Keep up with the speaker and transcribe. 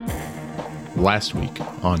last week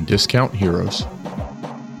on Discount Heroes.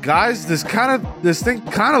 Guys, this thing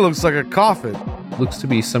kind of looks like a coffin. Looks to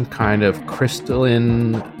be some kind of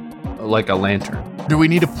crystalline, like a lantern. Do we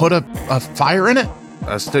need to put a fire in it?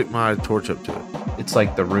 I stick my torch up to it. It's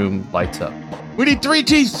like the room lights up. We need 3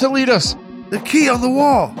 teeth to lead us. The key on the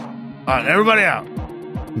wall. All right, everybody out.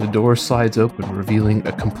 The door slides open, revealing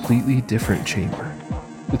a completely different chamber.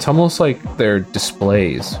 It's almost like they're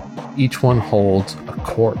displays. Each one holds a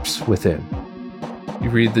corpse within. You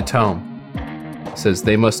read the tome. It says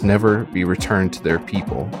they must never be returned to their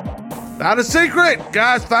people. Found a secret,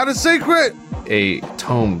 guys. Found a secret. A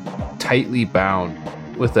tome tightly bound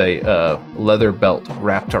with a leather belt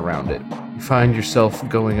wrapped around it. You find yourself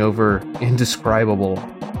going over indescribable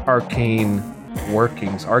arcane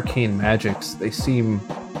workings, arcane magics. They seem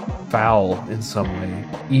foul in some way,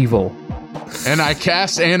 evil. And I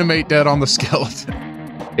cast Animate Dead on the skeleton.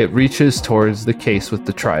 It reaches towards the case with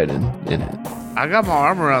the trident in it. I got my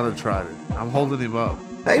arm around the trident. I'm holding him up.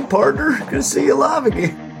 Hey, partner. Good to see you alive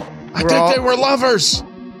again. I think they were lovers.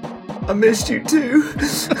 I missed you, too.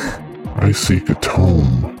 I seek a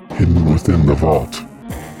tome hidden within the vault.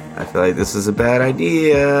 I feel like this is a bad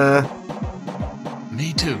idea.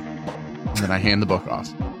 Me too. And then I hand the book off.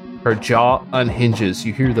 Her jaw unhinges.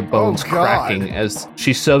 You hear the bones cracking as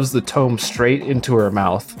she shoves the tome straight into her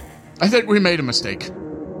mouth. I think we made a mistake.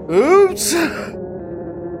 Oops.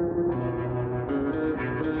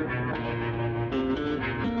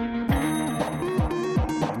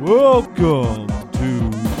 Welcome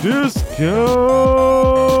to Discount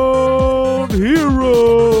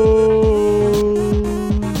Heroes.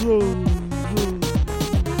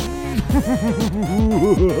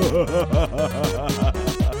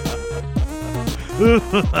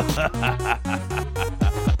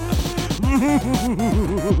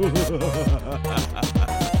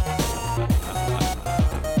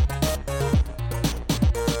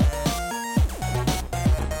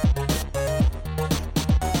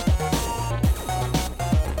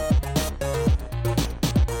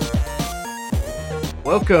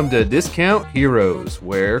 Welcome to Discount Heroes,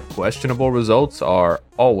 where questionable results are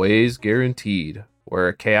always guaranteed. We're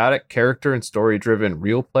a chaotic character and story-driven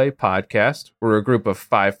real play podcast. We're a group of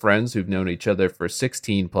 5 friends who've known each other for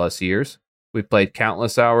 16 plus years. We've played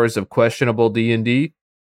countless hours of questionable D&D,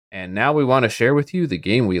 and now we want to share with you the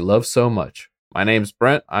game we love so much. My name's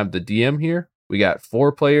Brent. I'm the DM here. We got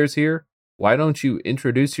 4 players here. Why don't you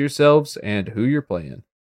introduce yourselves and who you're playing?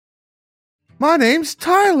 My name's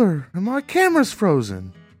Tyler, and my camera's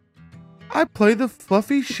frozen. I play the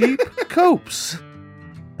fluffy sheep Copes,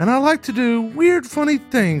 and I like to do weird, funny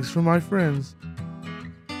things for my friends.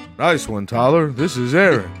 Nice one, Tyler. This is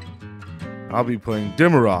Aaron. I'll be playing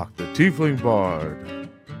Dimmerok, the Tiefling Bard,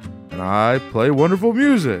 and I play wonderful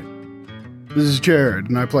music. This is Jared,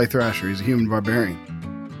 and I play Thrasher. He's a human barbarian.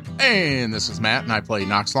 And this is Matt, and I play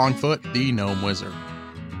Nox Longfoot, the Gnome Wizard.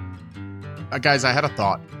 Guys, I had a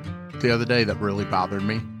thought the other day that really bothered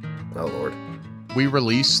me. Oh, Lord. We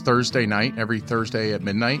release Thursday night, every Thursday at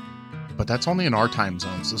midnight, but that's only in our time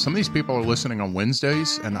zone. So some of these people are listening on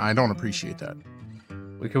Wednesdays, and I don't appreciate that.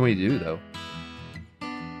 What can we do, though?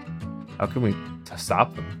 How can we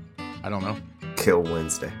stop them? I don't know. Kill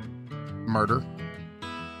Wednesday. Murder.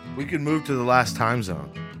 We can move to the last time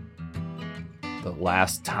zone. The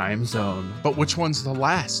last time zone. But which one's the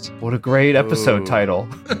last? What a great episode Ooh. title.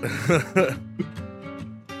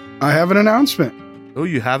 I have an announcement, Oh,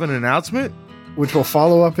 you have an announcement? which will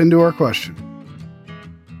follow up into our question.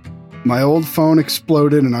 My old phone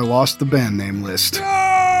exploded, and I lost the band name list. No.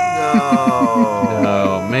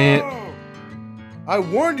 Oh, man. I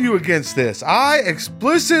warned you against this. I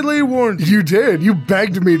explicitly warned you. You did. You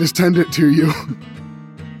begged me to send it to you.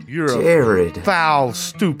 You're a Jared. foul,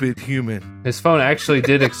 stupid human. His phone actually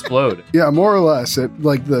did explode. Yeah, more or less. It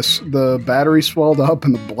like the battery swelled up,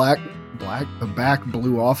 and the back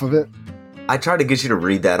blew off of it. I tried to get you to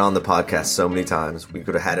read that on the podcast so many times. We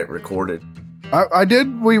could have had it recorded. I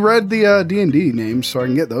did. We read the D&D names, so I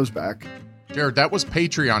can get those back. Jared, that was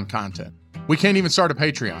Patreon content. We can't even start a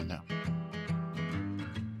Patreon now.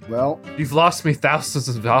 Well, You've lost me thousands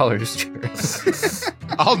of dollars, Jared.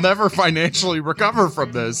 I'll never financially recover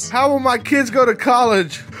from this. How will my kids go to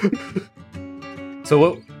college?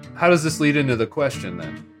 So how does this lead into the question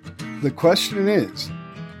then? the question is,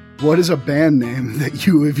 what is a band name that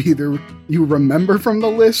you have either you remember from the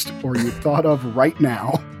list or you thought of right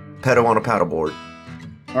now? Pedo on a paddleboard.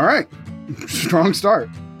 All right. Strong start.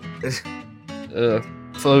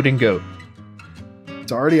 Floating goat.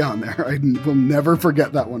 It's already on there. I will never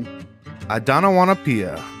forget that one.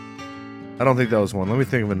 Adanawanapia. I don't think that was one. Let me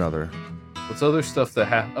think of another. What's other stuff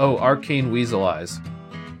that arcane weasel eyes.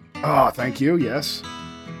 Oh, thank you. Yes.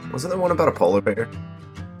 Wasn't there one about a polar bear?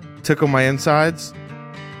 Tickle my insides.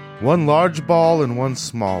 One large ball and one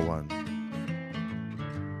small one.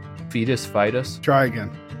 Fetus Fitus. Try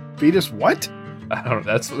again. Fetus what? I don't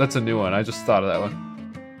know. That's a new one. I just thought of that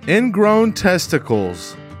one. Ingrown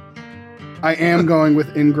testicles. I am going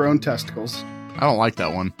with ingrown testicles. I don't like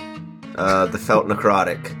that one. The felt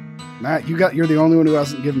necrotic. Matt, you're the only one who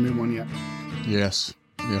hasn't given me one yet. Yes.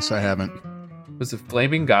 Yes, I haven't. Was it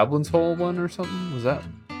Flaming Goblin's Hole one or something? Was that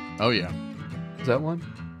Oh, that one?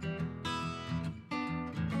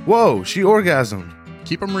 Whoa, she orgasmed.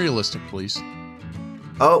 keep them realistic, please.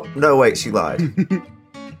 Oh, no, wait, she lied.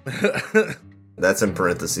 That's in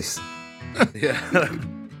parentheses. Yeah.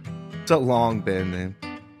 It's a long band name.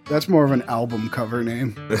 That's more of an album cover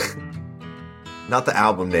name. Not the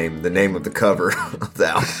album name, the name of the cover of the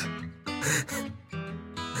album.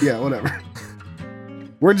 Yeah, whatever.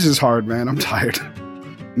 Words is hard, man. I'm tired.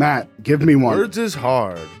 Matt, give me one. Words is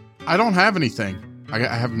hard. I don't have anything. I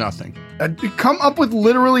have nothing. Come up with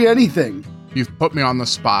literally anything. You've put me on the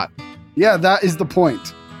spot. Yeah, that is the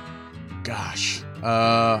point. Gosh.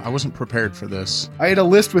 I wasn't prepared for this. I had a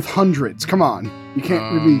list with hundreds. Come on. You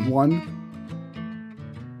can't give me one.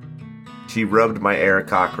 She rubbed my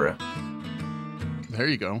Aarakocra. There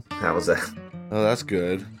you go. How was that? Oh, that's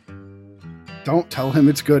good. Don't tell him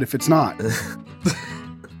it's good if it's not.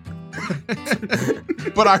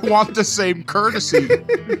 But I want the same courtesy.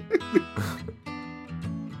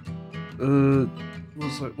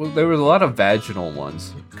 There was a lot of vaginal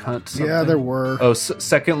ones. Cunt something. Yeah, there were. Oh,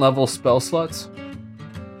 second level spell sluts.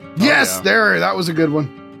 Yes, yeah. there. That was a good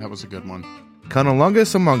one. That was a good one.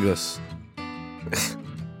 Cunnilingus among us.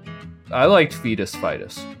 I liked Fetus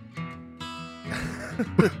Fitus.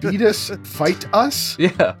 Fetus fight us?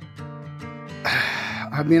 Yeah.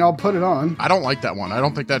 I mean, I'll put it on. I don't like that one. I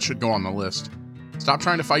don't think that should go on the list. Stop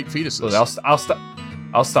trying to fight fetuses. Look, I'll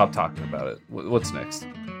stop talking about it. What's next?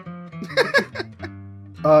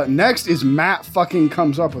 Next is Matt fucking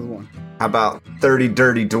comes up with one. How about 30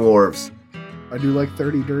 dirty dwarves? I do like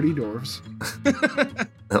 30 dirty dwarves.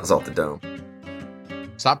 That was off the dome.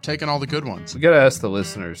 Stop taking all the good ones. We gotta ask the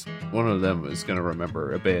listeners. One of them is gonna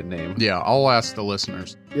remember a band name. Yeah, I'll ask the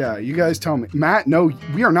listeners. Yeah, you guys tell me. Matt, no,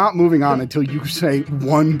 we are not moving on until you say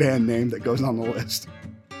one band name that goes on the list.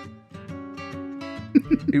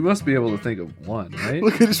 You must be able to think of one, right?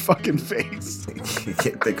 Look at his fucking face. You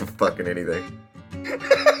can't think of fucking anything.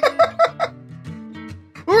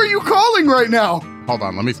 Who are you calling right now? Hold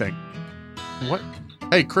on, let me think. What?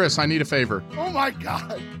 Hey, Chris, I need a favor. Oh my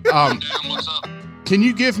god. What's up? Can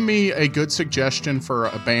you give me a good suggestion for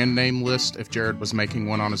a band name list if Jared was making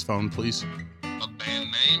one on his phone, please? A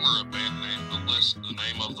band name or a band name? The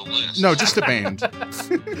name of the list? No, just a band.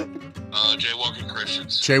 Jaywalking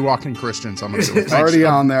Christians. Jaywalking Christians, I'm going to do it. It's already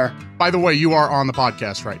on there. By the way, you are on the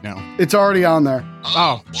podcast right now. It's already on there.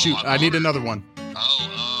 Oh, well, shoot. I need another one.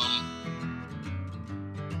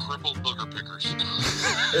 Crippled booger pickers.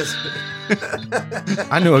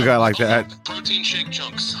 I knew a guy like that. Protein shake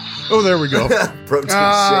chunks. Oh, there we go. Protein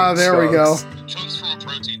shake there we go. chunks. Chunks from a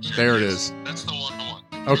protein shake. There it Yes, is. That's the one I want.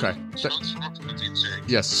 Okay. Chunks from a protein shake.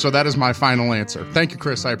 Yes, so that is my final answer. Thank you,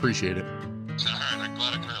 Chris. I appreciate it. All right, I'm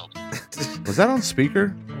glad I can help. Was that on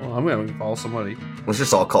speaker? Well, I'm gonna call somebody. Let's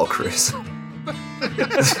just all call Chris.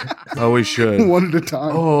 Oh, we should. One at a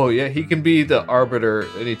time. Oh yeah, he can be the arbiter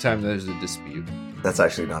anytime there's a dispute. That's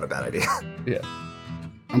actually not a bad idea.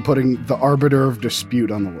 I'm putting the arbiter of dispute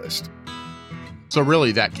on the list. So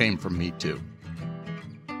really, that came from me, too.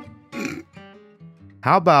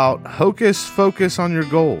 How about hocus focus on your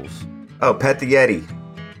goals? Oh, Pet the Yeti.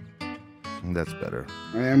 That's better.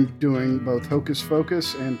 I am doing both Hocus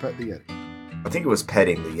Focus and Pet the Yeti. I think it was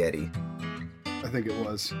petting the Yeti. I think it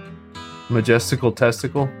was. Majestical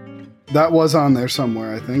testicle. That was on there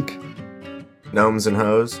somewhere, I think. Gnomes and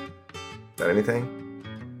hoes. Is that anything?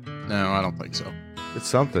 No, I don't think so. It's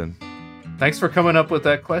something. Thanks for coming up with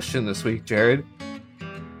that question this week, Jared.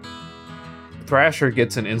 Thrasher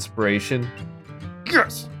gets an inspiration.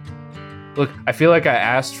 Yes! Look, I feel like I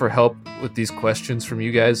asked for help with these questions from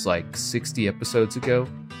you guys like 60 episodes ago.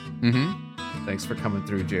 Mm-hmm. Thanks for coming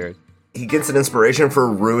through, Jared. He gets an inspiration for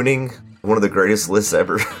ruining one of the greatest lists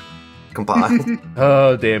ever compiled.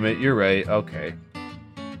 Oh, damn it. You're right. Okay.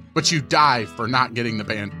 But you die for not getting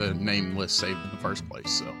the name list saved in the first place,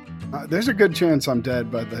 so. There's a good chance I'm dead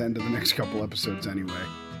by the end of the next couple episodes anyway.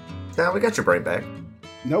 Now we got your brain back.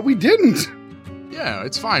 No, we didn't! Yeah,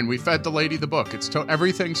 it's fine. We fed the lady the book.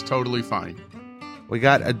 Everything's totally fine. We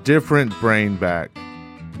got a different brain back.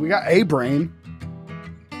 We got a brain.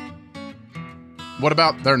 What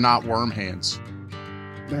about they're not worm hands?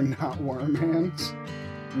 They're not worm hands.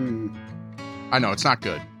 I know, it's not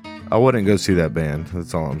good. I wouldn't go see that band.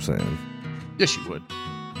 That's all I'm saying. Yes, you would.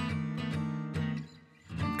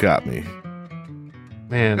 Got me.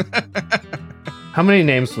 Man. How many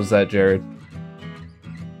names was that, Jared?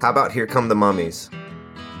 How about Here Come the Mummies?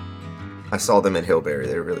 I saw them at Hillberry.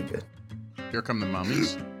 They were really good. Here Come the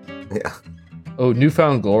Mummies. Yeah. Oh,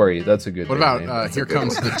 Newfound Glory. That's a good What name. about Here a good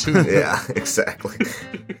Comes one. the Two Yeah, exactly.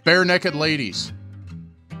 Bare Naked Ladies?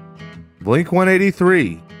 Blink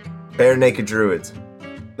 183. Bare Naked Druids.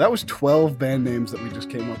 That was 12 band names that we just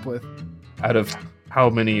came up with. Out of how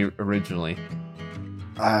many originally?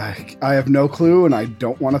 I have no clue, and I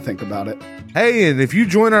don't want to think about it. Hey, and if you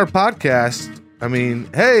join our podcast,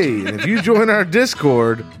 and if you join our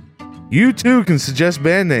Discord, you too can suggest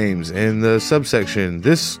band names in the subsection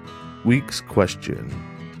This Week's Question.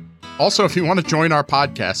 Also, if you want to join our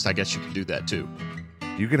podcast, I guess you can do that too.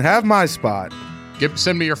 You can have my spot.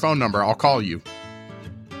 Send me your phone number. I'll call you.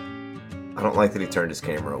 I don't like that he turned his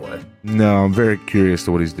camera away. No, I'm very curious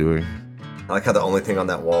to what he's doing. I like how the only thing on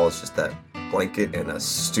that wall is just that blanket and a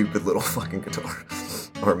stupid little fucking guitar.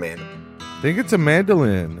 Or mandolin. I think it's a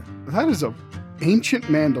mandolin. That is a ancient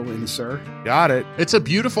mandolin, sir. Got it. It's a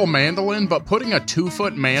beautiful mandolin, but putting a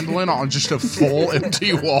 2-foot mandolin on just a full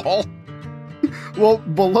empty wall. Well,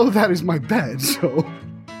 below that is my bed, so...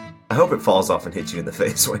 I hope it falls off and hits you in the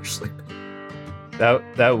face while you're sleeping.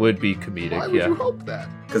 That would be comedic, Why would yeah. you hope that?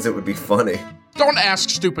 Because it would be funny. Don't ask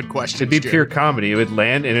stupid questions. It'd be Jared. pure comedy. It would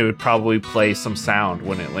land and it would probably play some sound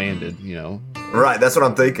when it landed, you know? Right, that's what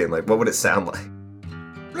I'm thinking. Like, what would it sound like?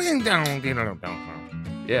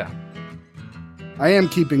 Yeah. I am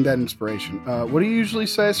keeping that inspiration. What do you usually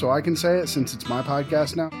say so I can say it since it's my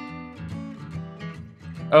podcast now?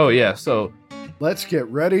 Oh, yeah. So, Let's get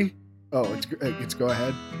ready. Oh, it's go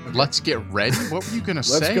ahead. Okay. Let's get ready. What were you going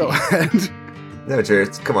to Let's say? go ahead No,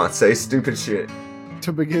 Jared, come on, say stupid shit.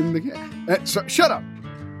 to begin the game. Shut up.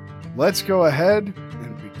 Let's go ahead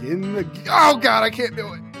and begin the Oh, God, I can't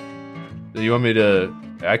do it. you want me to...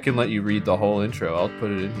 I can let you read the whole intro. I'll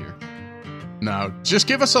put it in here. No, just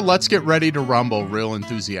give us a Let's Get Ready to Rumble real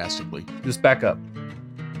enthusiastically. Just back up.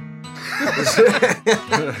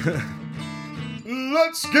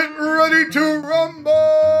 Let's get ready to rumble.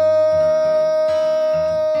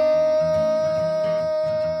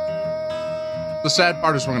 The sad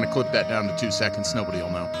part is we're going to clip that down to 2 seconds. Nobody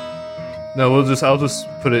will know. No, I'll just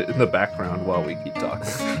put it in the background while we keep talking.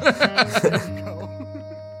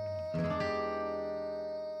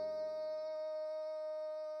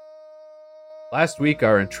 Last week,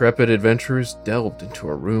 our intrepid adventurers delved into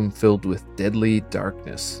a room filled with deadly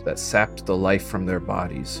darkness that sapped the life from their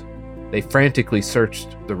bodies. They frantically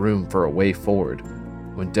searched the room for a way forward,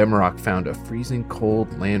 when Demarok found a freezing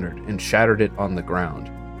cold lantern and shattered it on the ground,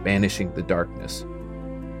 banishing the darkness.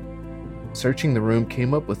 Searching the room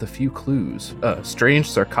came up with a few clues: a strange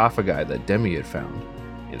sarcophagi that Demi had found,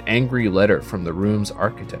 an angry letter from the room's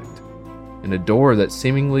architect, and a door that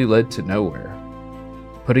seemingly led to nowhere.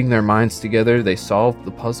 Putting their minds together, they solved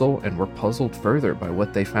the puzzle and were puzzled further by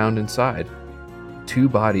what they found inside. 2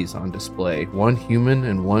 bodies on display, one human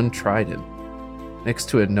and one trident, next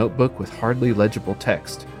to a notebook with hardly legible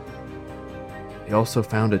text. They also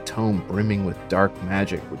found a tome brimming with dark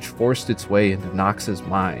magic which forced its way into Nox's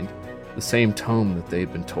mind, the same tome that they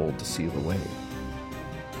had been told to seal away.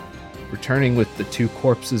 Returning with the 2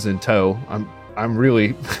 corpses in tow, I'm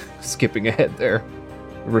really skipping ahead there.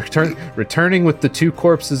 Returning with the 2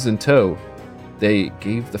 corpses in tow, they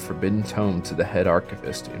gave the forbidden tome to the head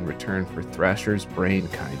archivist in return for Thrasher's brain,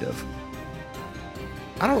 kind of.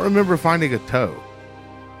 I don't remember finding a toe.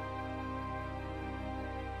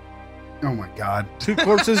 Oh my God. 2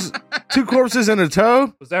 corpses, 2 corpses and a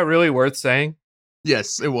toe? Was that really worth saying?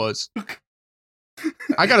 Yes, it was.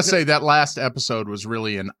 I got to say, that last episode was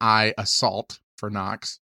really an eye assault for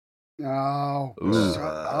Nox. No. Ooh. Shut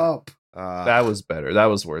up. That was better. That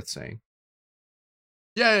was worth saying.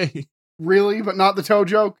 Yay. Really? But not the toe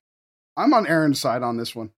joke? I'm on Aaron's side on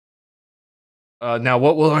this one. Now,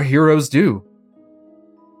 what will our heroes do?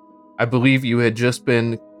 I believe you had just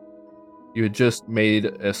made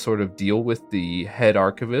a sort of deal with the head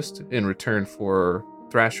archivist in return for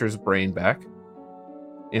Thrasher's brain back.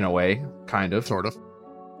 In a way, kind of. Sort of.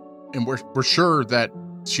 And we're sure that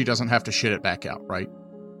she doesn't have to shit it back out, right?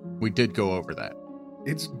 We did go over that.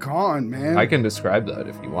 It's gone, man. I can describe that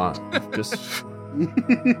if you want. Just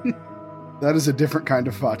That is a different kind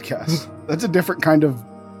of podcast. That's a different kind of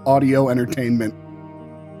audio entertainment.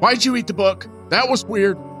 Why'd you eat the book? That was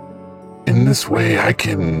weird. In this way, I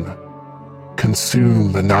can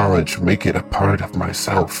consume the knowledge, make it a part of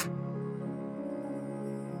myself.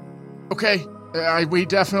 Okay, We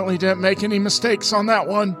definitely didn't make any mistakes on that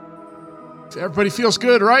one. Everybody feels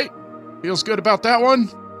good, right? Feels good about that one?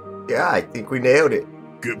 Yeah, I think we nailed it.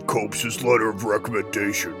 Give Copes his letter of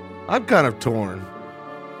recommendation. I'm kind of torn.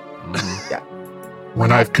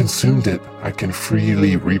 When I've consumed it, I can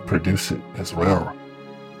freely reproduce it as well.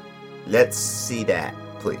 Let's see that,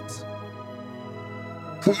 please.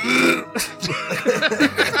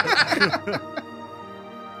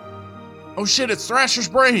 Oh shit, it's Thrasher's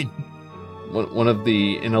brain! One of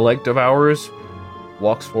the intellect devourers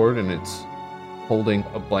walks forward and it's holding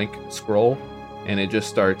a blank scroll, and it just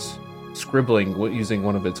starts scribbling using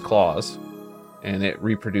one of its claws, and it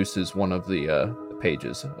reproduces one of the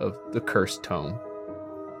pages of the cursed tome.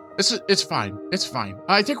 It's fine. It's fine.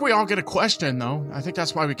 I think we all get a question, though. I think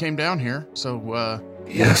that's why we came down here. So,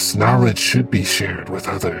 Yes, knowledge should be shared with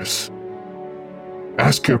others.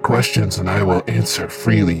 Ask your questions and I will answer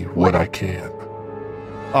freely what I can.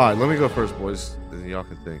 All right, let me go first, boys, and y'all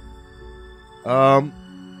can think.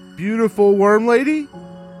 Beautiful worm lady,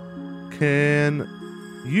 can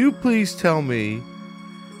you please tell me?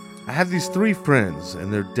 I have these 3 friends,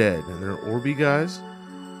 and they're dead, and they're Orby guys.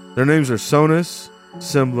 Their names are Sonus,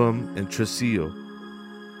 Simblum, and Tresillo.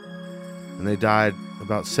 And they died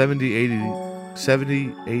about 70, 80,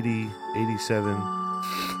 87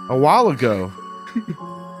 a while ago.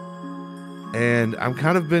 And I'm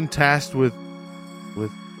kind of been tasked with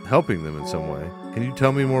helping them in some way. Can you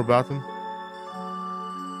tell me more about them?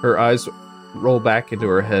 Her eyes roll back into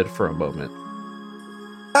her head for a moment.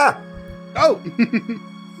 Ah! Oh!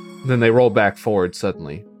 Then they roll back forward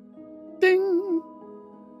suddenly. Ding!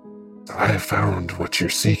 I have found what you're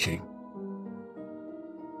seeking.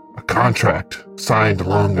 A contract signed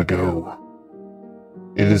long ago.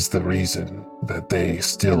 It is the reason that they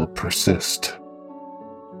still persist.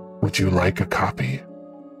 Would you like a copy?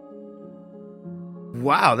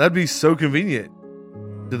 Wow, that'd be so convenient.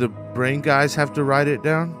 Do the brain guys have to write it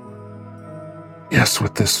down? Yes,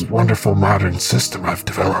 with this wonderful modern system I've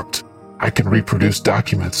developed, I can reproduce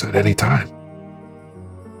documents at any time.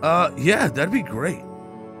 Yeah, that'd be great.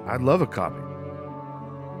 I'd love a copy.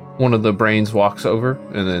 One of the brains walks over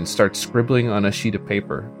and then starts scribbling on a sheet of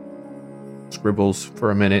paper. Scribbles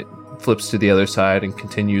for a minute, flips to the other side, and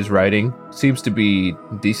continues writing. Seems to be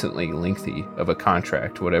decently lengthy of a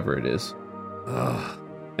contract, whatever it is. Ugh.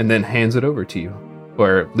 And then hands it over to you,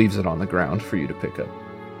 or leaves it on the ground for you to pick up.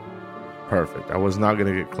 Perfect. I was not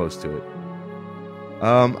going to get close to it.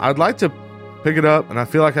 I'd like to pick it up, and I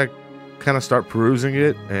feel like I kind of start perusing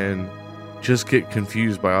it and just get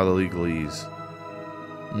confused by all the legalese.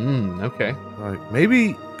 Okay. Like,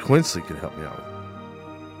 maybe Quincy could help me out.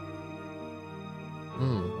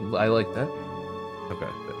 I like that. Okay.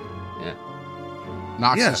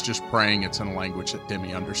 Nox Yeah. is just praying it's in a language that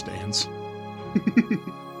Demi understands.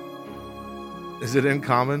 Is it in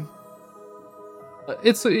common?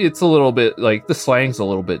 It's a little bit, like, the slang's a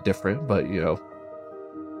little bit different, but, you know.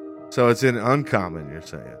 So it's in uncommon, you're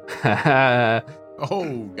saying.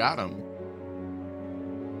 Oh, got him.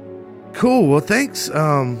 Cool. Well, thanks,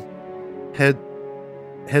 head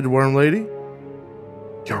worm lady.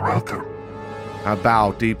 You're welcome. I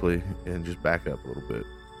bow deeply and just back up a little bit.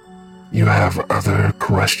 You have other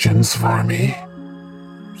questions for me?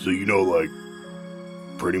 So you know, like,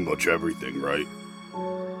 pretty much everything, right?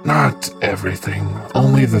 Not everything,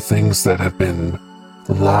 only the things that have been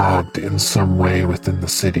logged in some way within the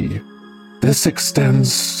city. This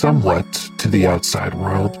extends somewhat to the outside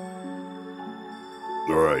world.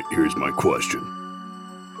 Alright, here's my question.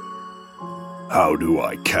 How do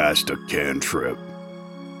I cast a cantrip?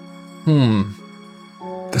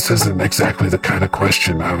 This isn't exactly the kind of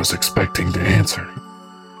question I was expecting to answer.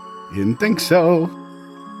 Didn't think so.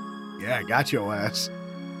 Yeah, I got your ass.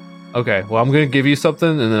 Okay, well, I'm going to give you something,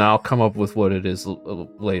 and then I'll come up with what it is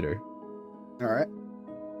later. All right.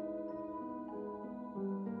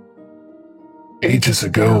 Ages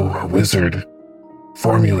ago, a wizard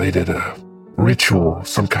formulated a ritual,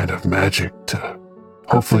 some kind of magic to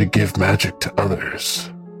hopefully give magic to others.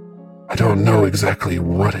 I don't know exactly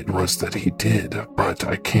what it was that he did, but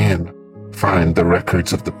I can find the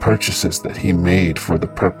records of the purchases that he made for the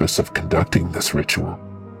purpose of conducting this ritual.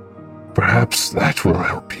 Perhaps that will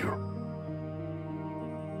help you.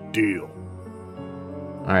 Deal.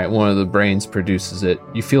 All right, one of the brains produces it.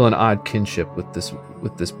 You feel an odd kinship with this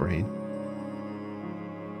brain.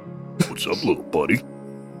 What's up, little buddy?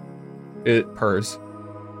 It purrs.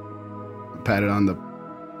 Pat it on the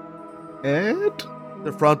head.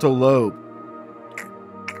 The frontal lobe.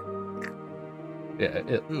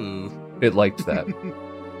 Yeah, Ooh. it liked that.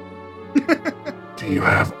 Do you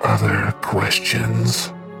have other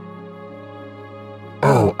questions?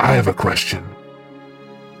 Oh, I have a question.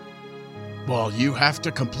 Well, you have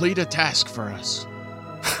to complete a task for us.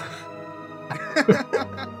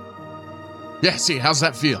 Yeah, see, how's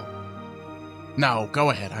that feel? No,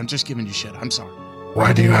 go ahead. I'm just giving you shit. I'm sorry.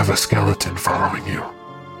 Why do you have a skeleton following you?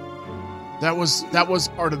 That was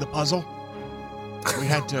part of the puzzle. We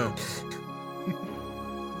had to...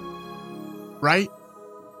 Right?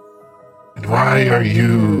 And why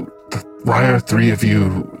are three of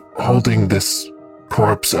you holding this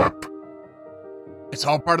corpse up? It's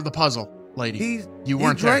all part of the puzzle, lady. You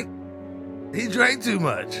weren't there. He drank too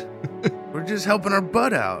much. We're just helping our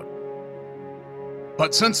butt out.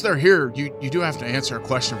 But since they're here, you do have to answer a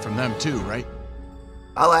question from them too, right?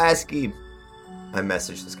 I'll ask him. I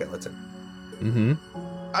messaged the skeleton. Mm-hmm.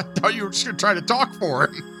 I thought you were just going to try to talk for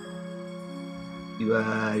him. You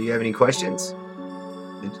have any questions?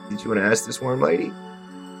 Did you want to ask this worm lady?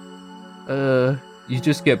 You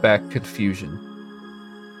just get back confusion.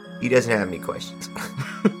 He doesn't have any questions.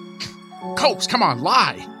 Copes, come on,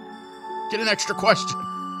 lie. Get an extra question.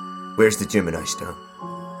 Where's the Gemini stone?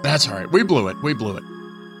 That's all right. We blew it.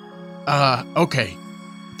 Okay.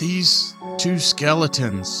 These two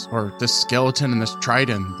skeletons, or this skeleton and this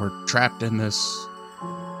trident, were trapped in this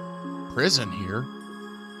prison here.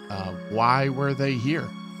 Why were they here?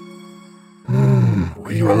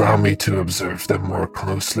 Will you allow me to observe them more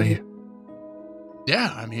closely?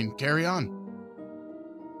 Yeah, I mean, carry on.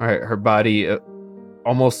 All right, her body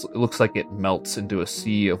almost looks like it melts into a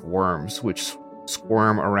sea of worms, which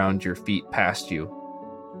squirm around your feet past you.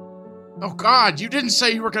 Oh, God, you didn't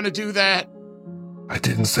say you were going to do that. I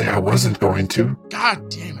didn't say I wasn't going to. God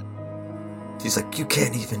damn it. She's like, you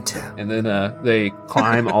can't even tell. And then they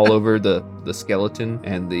climb all over the skeleton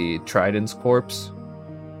and the trident's corpse.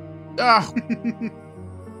 Oh,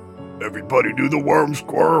 Everybody do the worm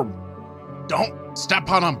squirm. don't step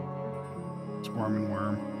on them. Squirming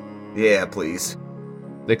worm. Yeah, please.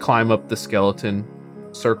 They climb up the skeleton,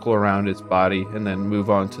 circle around its body, and then move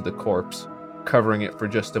on to the corpse, covering it for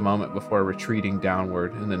just a moment before retreating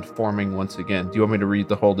downward and then forming once again. Do you want me to read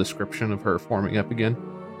the whole description of her forming up again?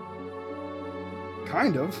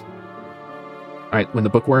 Kind of. All right, when the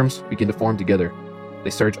bookworms begin to form together, they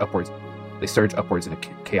surge upwards. They surge upwards in a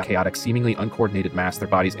chaotic, seemingly uncoordinated mass, their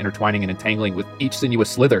bodies intertwining and entangling with each sinuous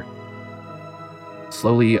slither.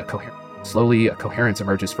 Slowly, a coherence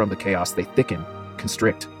emerges from the chaos. They thicken,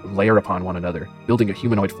 constrict, layer upon one another, building a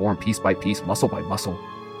humanoid form piece by piece, muscle by muscle.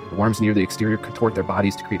 The worms near the exterior contort their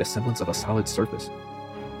bodies to create a semblance of a solid surface.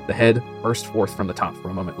 The head burst forth from the top for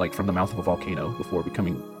a moment, like from the mouth of a volcano, before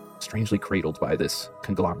becoming strangely cradled by this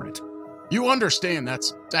conglomerate. You understand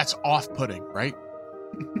that's off-putting, right?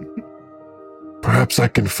 Perhaps I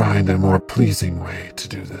can find a more pleasing way to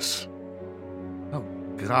do this. Oh,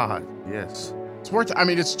 God, yes. It's worth it. I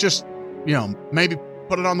mean, it's just, maybe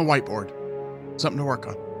put it on the whiteboard. Something to work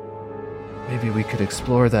on. Maybe we could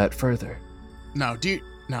explore that further. No.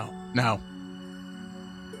 All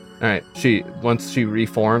right, once she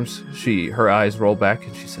reforms, her eyes roll back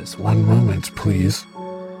and she says, One moment, please.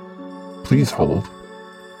 Please hold.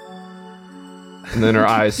 And then her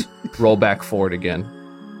eyes roll back forward again.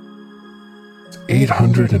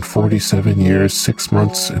 847 years, 6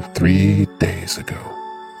 months, and 3 days ago.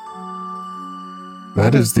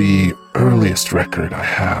 That is the earliest record I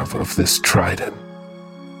have of this trident.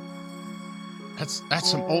 That's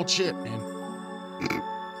some old shit, man.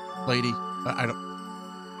 Lady, I don't...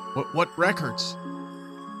 What records?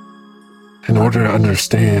 In order to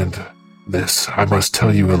understand this, I must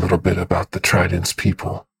tell you a little bit about the Trident's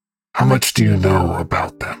people. How much do you know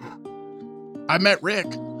about them? I met Rick.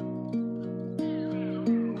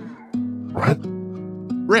 What?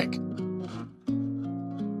 Rick.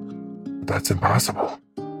 That's impossible.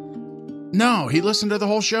 No, he listened to the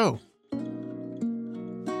whole show.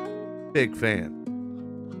 Big fan.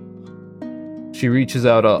 She reaches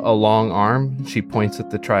out a long arm. She points at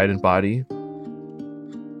the trident body.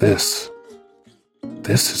 This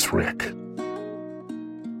is Rick.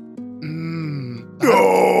 No!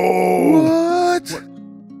 What?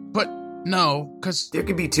 But no, because There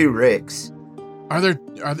could be two Ricks.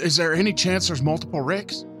 is there any chance there's multiple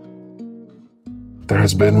Ricks? There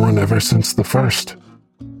has been one ever since the first.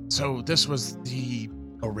 So this was the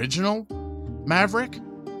original Maverick?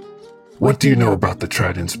 What do you know about the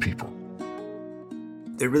Trident's people?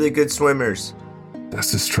 They're really good swimmers.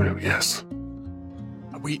 This is true, yes.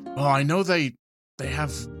 I know they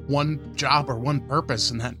have one job or one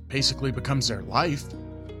purpose, and that basically becomes their life.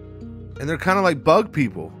 And they're kind of like bug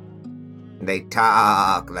people. They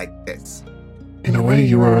talk like this. In a way,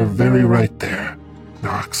 you are very right there,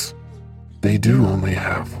 Nox. They do only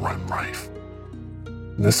have one life.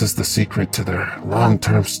 This is the secret to their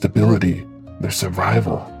long-term stability, their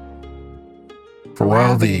survival. For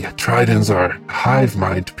while the Tridents are hive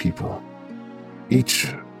mind people,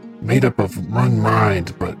 each made up of one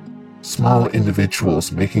mind, but small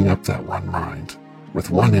individuals making up that one mind,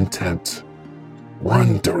 with one intent,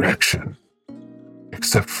 one direction,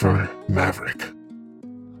 except for Maverick.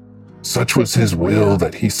 Such was his will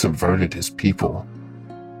that he subverted his people,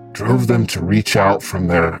 drove them to reach out from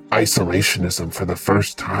their isolationism for the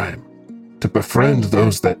first time, to befriend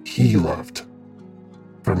those that he loved.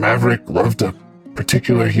 For Maverick loved a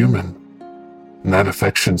particular human, and that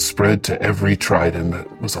affection spread to every Trident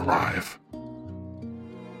that was alive.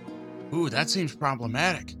 Ooh, that seems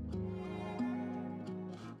problematic.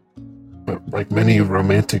 But like many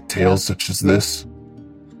romantic tales such as this,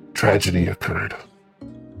 tragedy occurred.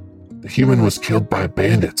 The human was killed by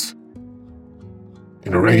bandits.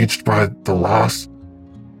 Enraged by the loss,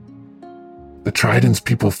 the Trident's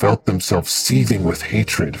people felt themselves seething with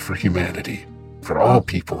hatred for humanity, for all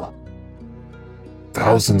people.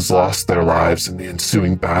 Thousands lost their lives in the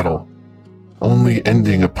ensuing battle, only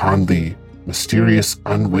ending upon the mysterious,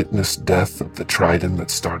 unwitnessed death of the Trident that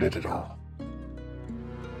started it all.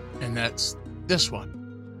 And that's this one.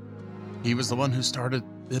 He was the one who started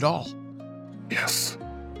it all. Yes.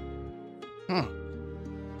 Huh.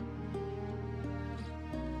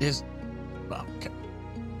 Okay.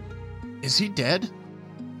 Is he dead?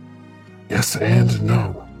 Yes and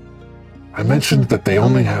no. I mentioned that they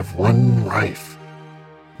only have one life.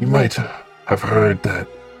 You might have heard that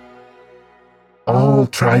all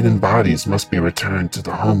Trident bodies must be returned to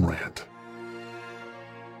the homeland.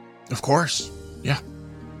 Of course. Yeah.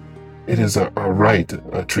 It is a rite,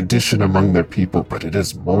 a tradition among their people, but it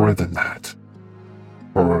is more than that.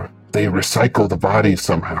 Or they recycle the body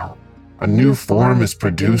somehow. A new form is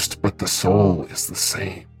produced, but the soul is the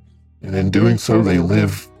same. And in doing so, they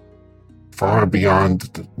live far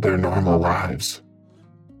beyond their normal lives.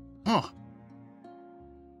 Huh.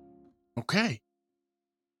 Okay.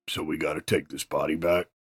 So we gotta take this body back?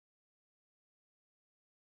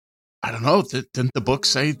 I don't know. Didn't the book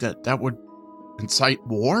say that would incite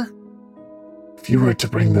war? If you were to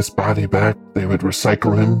bring this body back, they would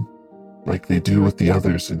recycle him like they do with the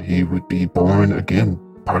others, and he would be born again,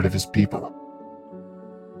 part of his people.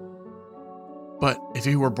 But if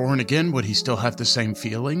he were born again, would he still have the same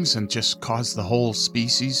feelings and just cause the whole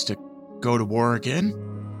species to go to war again?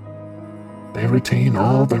 They retain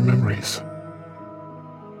all their memories.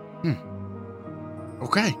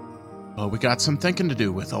 Okay. Well, we got some thinking to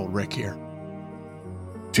do with old Rick here.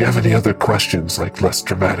 Do you have any other questions, like less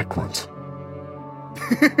dramatic ones?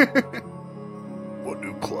 What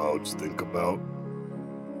do clouds think about?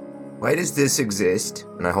 Why does this exist?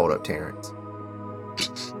 And I hold up Terrence.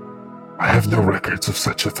 I have no records of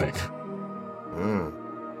such a thing. Hmm.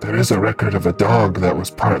 There is a record of a dog that was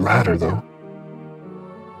part ladder, though.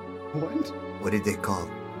 What? What did they call it?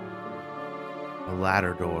 A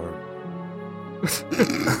ladder door.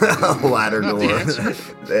 Ladder Not door. the answer.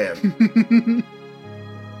 Damn.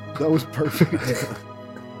 That was perfect.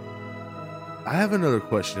 I have another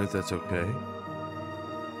question, if that's okay.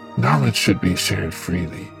 Knowledge should be shared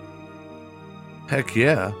freely. Heck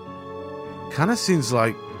yeah. Kind of seems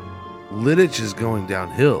like Lidditch is going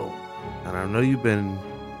downhill. And I know you've been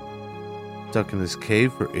stuck in this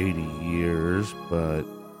cave for 80 years, but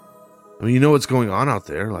I mean, you know what's going on out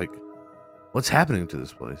there. Like, what's happening to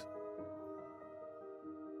this place?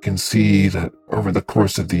 You can see that over the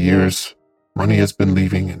course of the years, money has been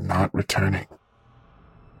leaving and not returning.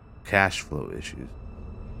 Cash flow issues.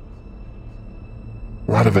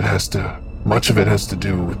 Much of it has to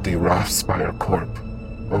do with the Rothspire Corp.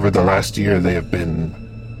 Over the last year, they've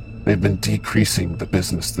been decreasing the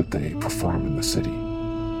business that they perform in the city.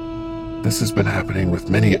 This has been happening with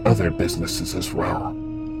many other businesses as well,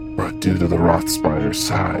 but due to the Rothspire's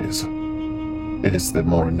size, it is the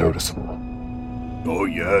more noticeable. Oh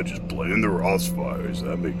yeah, just blame the Rothspires.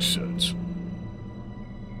 That makes sense.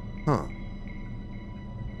 Huh.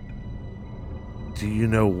 Do you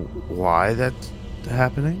know why that's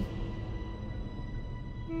happening?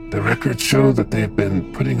 The records show that they've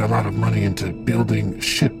been putting a lot of money into building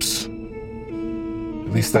ships.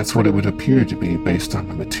 At least that's what it would appear to be based on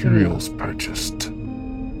the materials purchased.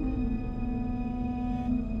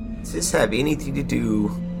 Does this have anything to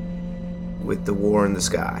do with the war in the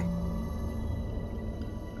sky?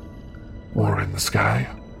 War in the sky?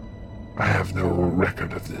 I have no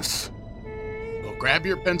record of this. Well, grab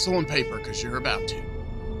your pencil and paper, because you're about to.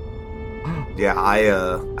 Yeah,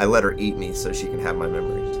 I let her eat me so she can have my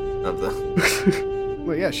memories of the...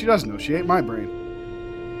 Well, yeah, she does know. She ate my brain.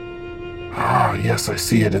 Ah, yes, I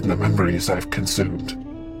see it in the memories I've consumed.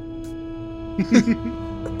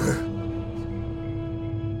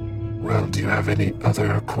 Well, do you have any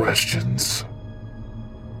other questions?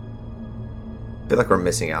 I feel like we're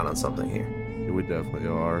missing out on something here. We definitely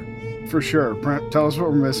are. For sure. Brent, tell us what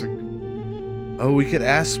we're missing. Oh, we could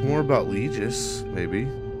ask more about Legis, maybe,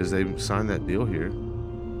 because they signed that deal here.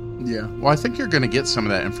 Yeah. Well, I think you're going to get some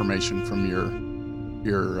of that information from your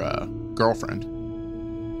girlfriend.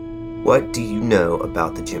 What do you know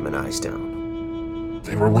about the Gemini Stone?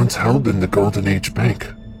 They were once held in the Golden Age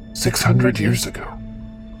Bank 600 years ago.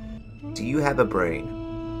 Do you have a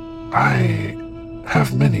brain? I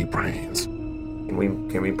have many brains. Can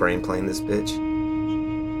we brain plane this bitch?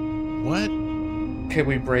 What? Can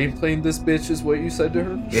we brain plane this bitch is what you said to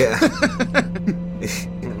her? Yeah.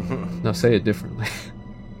 No, say it differently.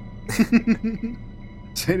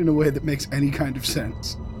 Say it in a way that makes any kind of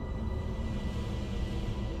sense.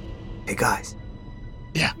 Hey guys.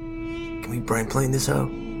 Yeah. Can we brain plane this hoe?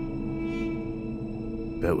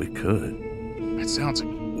 Bet we could. That sounds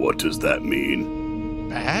What does that mean?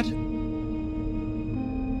 bad.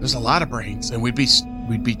 There's a lot of brains, and we'd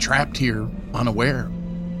be trapped here unaware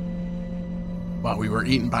while we were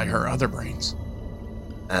eaten by her other brains.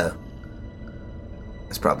 Oh.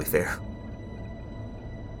 That's probably fair.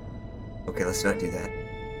 Okay, let's not do that.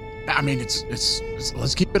 I mean, it's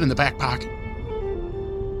let's keep it in the back pocket.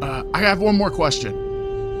 I have one more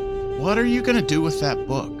question. What are you gonna do with that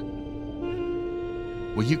book?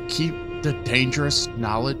 Will you keep the dangerous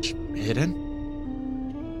knowledge hidden?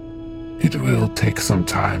 It will take some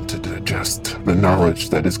time to digest the knowledge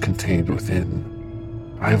that is contained within.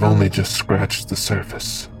 I've only just scratched the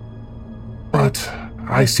surface. But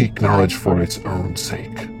I seek knowledge for its own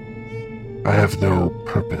sake. I have no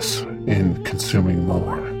purpose in consuming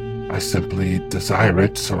more. I simply desire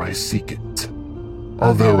it, so I seek it.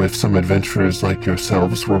 Although if some adventurers like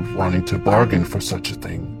yourselves were wanting to bargain for such a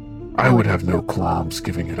thing, I would have no qualms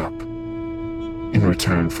giving it up in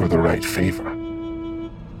return for the right favor.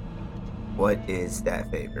 What is that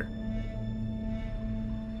favor?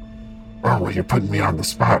 Oh, well, you're putting me on the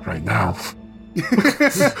spot right now.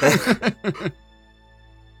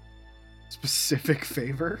 Specific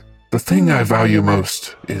favor? The thing I value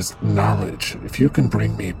most is knowledge. If you can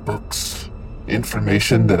bring me books,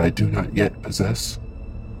 information that I do not yet possess,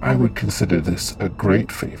 I would consider this a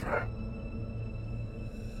great favor.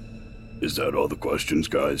 Is that all the questions,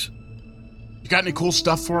 guys? You got any cool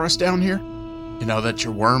stuff for us down here? You know, that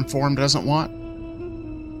your worm form doesn't want?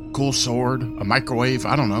 Cool sword, a microwave,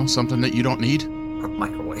 I don't know, something that you don't need? A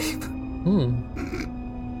microwave.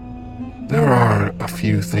 There are a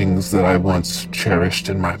few things that I once cherished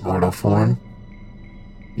in my mortal form.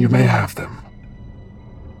 You may have them.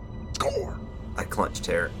 Score! I clench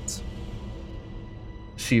Terrence.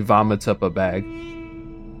 She vomits up a bag,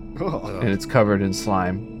 Oh. and it's covered in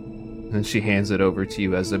slime. And then she hands it over to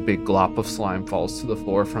you as a big glop of slime falls to the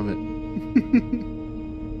floor from it.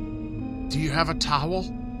 Do you have a towel?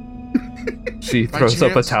 She By throws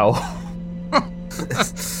up a chance? towel.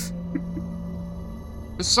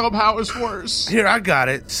 This somehow is worse. Here, I got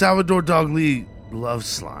it. Salvador Dog Lee loves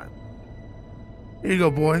slime. Here you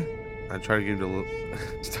go, boy. I try to give you a little.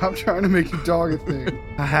 Stop trying to make you dog a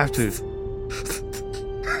thing. I have to.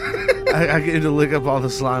 I get him to lick up all the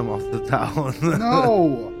slime off the towel and the,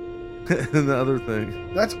 No! and the other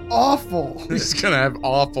thing. That's awful. He's gonna have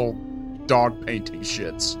awful dog painting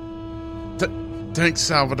shits. Thanks,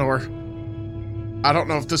 Salvador. I don't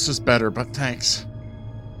know if this is better, but thanks.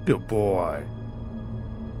 Good boy.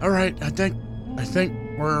 All right, I think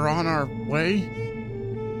we're on our way.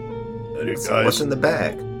 Hey, So guys. what's in the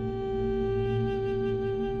bag?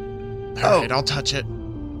 All right, I'll touch it.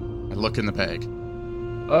 I look in the bag.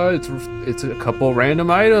 It's a couple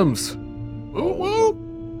random items. Woo woo!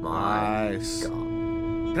 My Nice. God.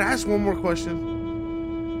 Can I ask one more question?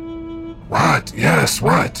 What? Yes,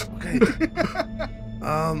 what? Okay.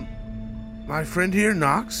 My friend here,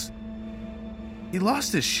 Knox, he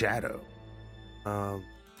lost his shadow.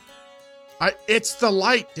 It's the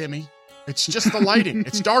light, Demi. It's just the lighting.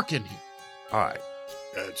 It's dark in here. All right.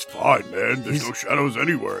 It's fine, man. There's no shadows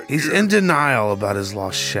anywhere. He's here. in denial about his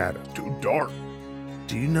lost shadow. Too dark.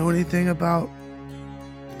 Do you know anything about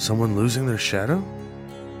someone losing their shadow?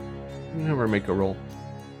 Never make a roll.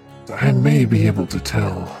 I may be able to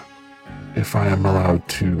tell if I am allowed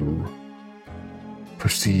to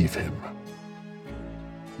perceive him.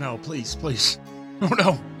 No, please. Oh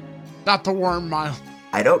no, not the worm mile.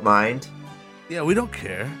 I don't mind. Yeah, we don't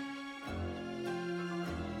care.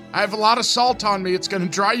 I have a lot of salt on me. It's gonna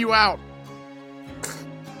dry you out.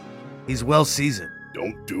 He's well seasoned.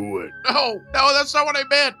 Don't do it. No, that's not what I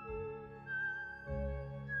meant.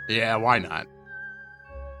 Yeah, why not?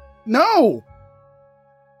 No!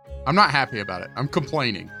 I'm not happy about it. I'm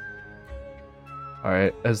complaining. All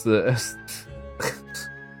right, as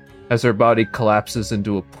her body collapses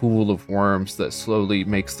into a pool of worms that slowly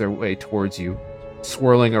makes their way towards you,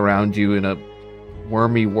 swirling around you in a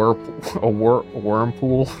wormy worm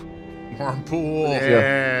pool. Worm pool.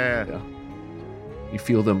 Yeah. You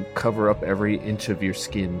feel them cover up every inch of your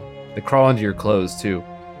skin. They crawl into your clothes too.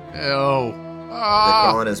 Ew. They Ah.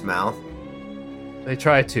 crawl in his mouth. They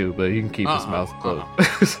try to, but you can keep his mouth closed.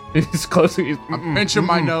 He's closing his. I'm pinching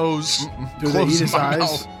my nose. Do they eat Closing his my eyes?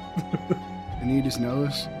 mouth. And eat his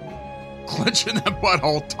nose? Clenching that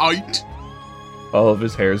butthole tight. All of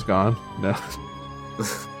his hair's gone. No.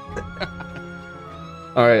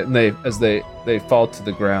 All right, and as they fall to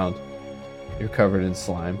the ground, you're covered in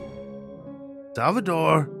slime.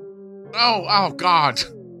 Salvador. Oh, God.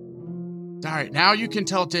 All right, now you can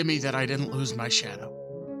tell Dimmy that I didn't lose my shadow.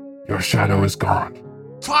 Your shadow is gone.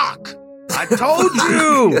 Fuck! I told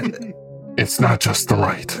you! It's not just the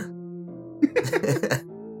light.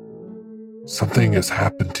 Something has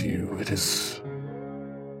happened to you. It is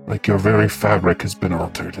like your very fabric has been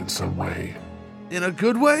altered in some way. In a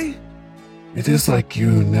good way? It is like you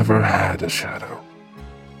never had a shadow.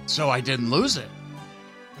 So I didn't lose it.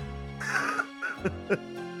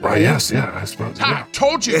 Why, yes, I suppose. I Yeah.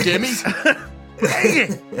 told you, Dimmy. Dang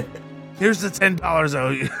it! Here's the $10 I owe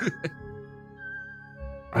you.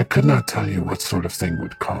 I could not tell you what sort of thing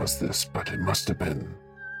would cause this, but it must have been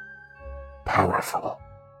powerful.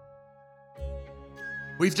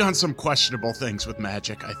 We've done some questionable things with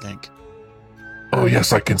magic, I think. Oh,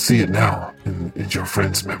 yes, I can see it now in your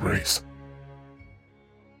friend's memories.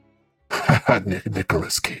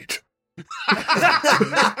 Nicolas Cage.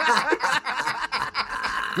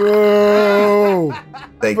 Boo!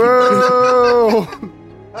 Thank you. Boo!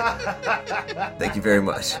 Thank you very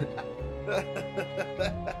much.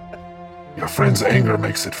 Your friend's anger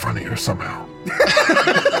makes it funnier somehow.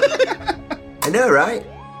 I know, right?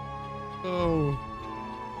 Oh.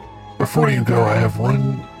 Before you go, I have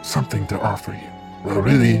something to offer you. Well,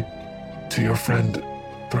 really, to your friend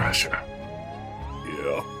Thrasher.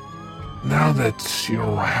 Yeah. Now that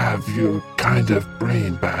you'll have your kind of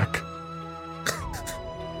brain back,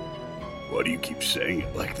 Why do you keep saying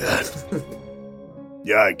it like that?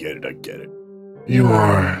 Yeah, I get it. you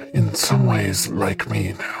are in some ways like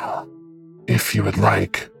me now. If you would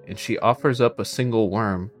like, And she offers up a single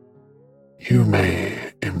worm. you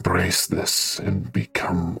may embrace this and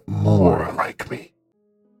become more like me.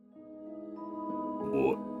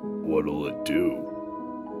 What'll it do?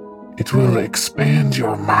 It will expand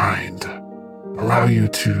your mind, allow you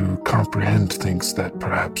to comprehend things that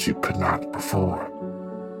perhaps you could not before.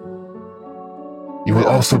 You will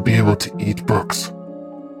also be able to eat books.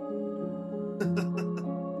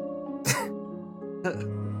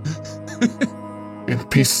 In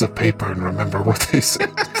pieces of paper and remember what they say.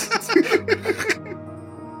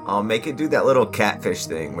 I'll make it do that little catfish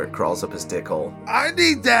thing where it crawls up his dick hole. I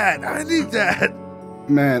need that.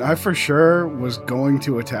 Man, I for sure was going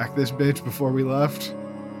to attack this bitch before we left.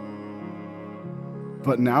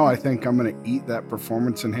 But now I think I'm going to eat that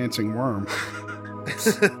performance-enhancing worm.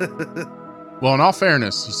 Well, in all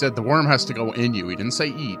fairness, he said the worm has to go in you. He didn't say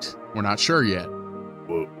eat. We're not sure yet.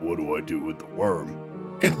 What do I do with the worm?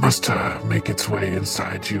 It must make its way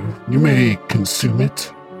inside you. You may consume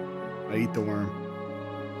it. I eat the worm.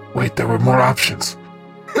 Wait, there were more options.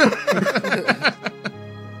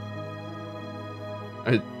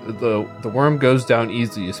 The worm goes down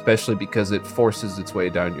easy, especially because it forces its way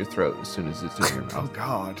down your throat as soon as it's in your Oh, mouth.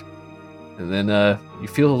 God. And then you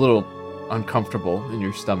feel a little uncomfortable in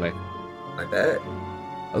your stomach. I bet.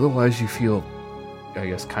 Otherwise, you feel, I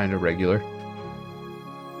guess, kind of regular.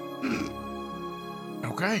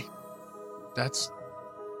 Okay. That's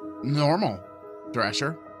normal,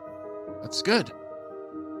 Thrasher. That's good.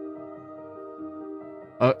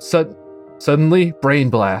 Suddenly, brain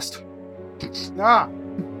blast. Ah!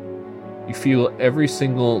 You feel every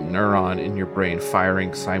single neuron in your brain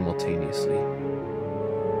firing simultaneously.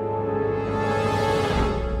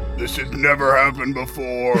 This has never happened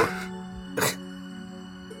before.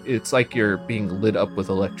 It's like you're being lit up with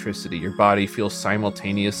electricity. Your body feels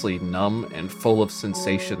simultaneously numb and full of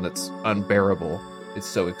sensation that's unbearable. It's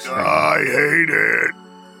so extreme. I hate it.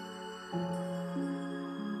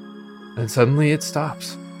 And suddenly it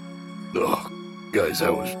stops. Ugh, guys,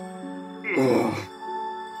 that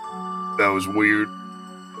was weird.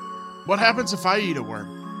 What happens if I eat a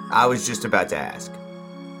worm? I was just about to ask.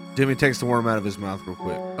 Jimmy takes the worm out of his mouth real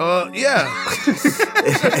quick. Yeah.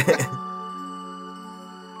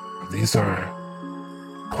 These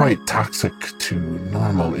are quite toxic to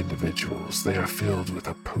normal individuals. They are filled with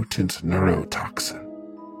a potent neurotoxin.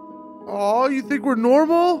 Oh, you think we're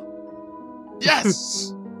normal?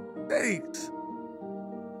 Yes! Thanks.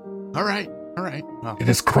 All right. Well, It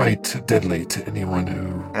is quite deadly to anyone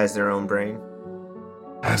who Has their own brain.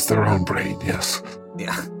 has their own brain, yes.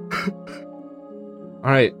 Yeah.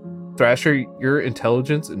 All right, Thrasher, your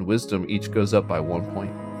intelligence and wisdom each goes up by 1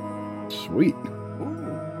 point. Sweet.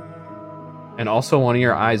 And also one of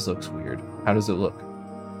your eyes looks weird. How does it look?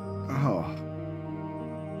 Oh.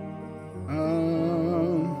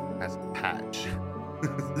 that's a patch.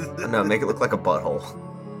 No, make it look like a butthole.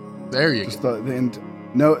 There you Just go. the end.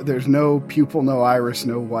 No, there's no pupil, no iris,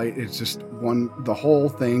 no white. It's just one. The whole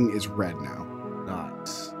thing is red now.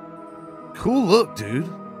 Nice. Cool look, dude.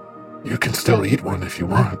 You can still eat one if you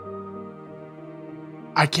want.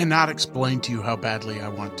 I cannot explain to you how badly I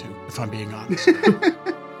want to, if I'm being honest.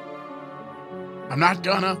 I'm not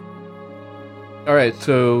gonna. All right,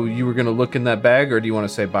 so you were going to look in that bag, or do you want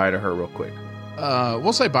to say bye to her real quick?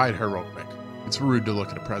 We'll say bye to her real quick. It's rude to look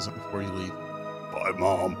at a present before you leave. Bye,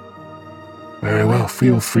 Mom. Very well,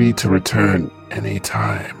 feel free to return any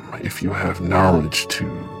time if you have knowledge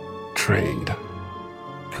to trade.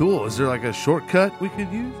 Cool. Is there like a shortcut we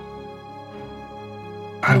could use?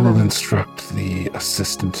 I will instruct the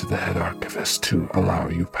assistant to the head archivist to allow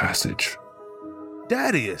you passage.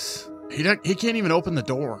 Daddius. He can't even open the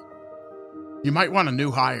door. You might want a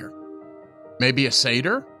new hire. Maybe a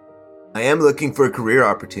satyr? I am looking for career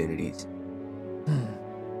opportunities.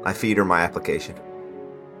 I feed her my application.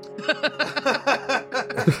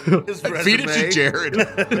 Feed it to Jared.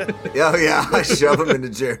 Yeah, I shove him into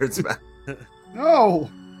Jared's mouth. No.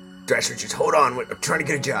 Thrasher, just hold on. I'm trying to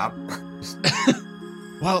get a job.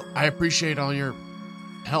 Well, I appreciate all your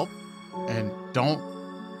help. And don't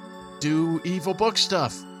do evil book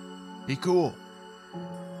stuff. Be cool.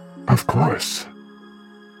 Of course.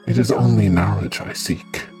 It is only knowledge I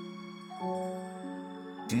seek.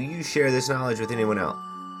 Do you share this knowledge with anyone else?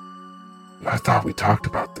 I thought we talked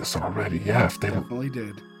about this already. Yeah, Definitely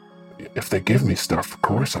did. if they give me stuff, of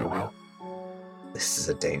course I will. This is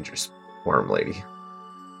a dangerous worm lady.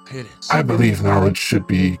 It is. I believe knowledge should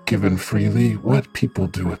be given freely. What people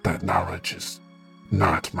do with that knowledge is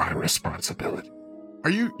not my responsibility.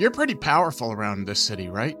 You're pretty powerful around this city,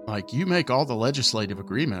 right? Like, you make all the legislative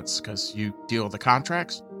agreements because you deal with the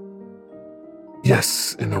contracts?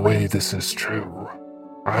 Yes, in a way this is true.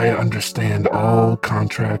 I understand all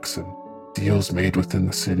contracts and deals made within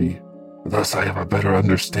the city. Thus, I have a better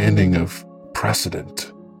understanding of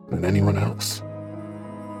precedent than anyone else.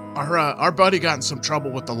 Our buddy got in some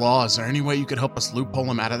trouble with the law. Is there any way you could help us loophole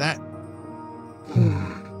him out of that?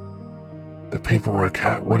 The paperwork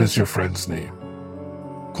hat. What is your friend's name?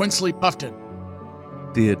 Quinsley Puffton.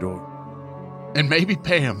 Theodore. And maybe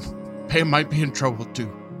Pam. Pam might be in trouble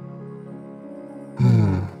too.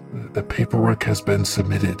 The paperwork has been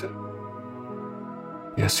submitted.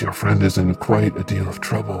 Yes, your friend is in quite a deal of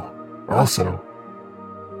trouble. Also,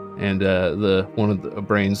 And one of the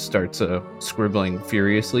brains starts scribbling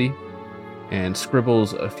furiously, and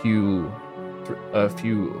scribbles a few,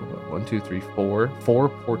 1, 2, 3, 4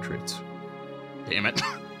 portraits. Damn it.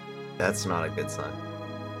 That's not a good sign.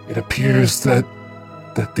 it appears that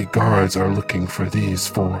the guards are looking for these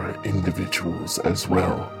 4 individuals as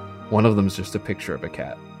well. One of them's just a picture of a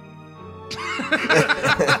cat.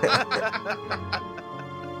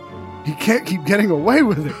 You can't keep getting away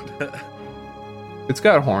with it. It's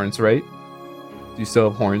got horns, right? Do you still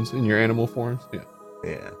have horns in your animal forms? Yeah.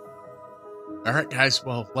 Yeah. All right, guys.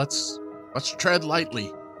 Well, let's tread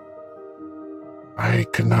lightly. I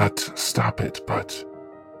could not stop it, but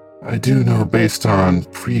I do know based on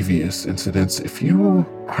previous incidents, if you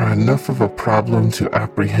are enough of a problem to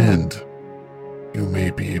apprehend, you may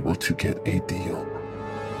be able to get a deal.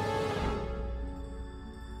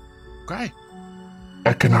 Okay.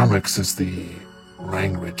 Economics is the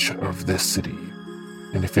language of this city,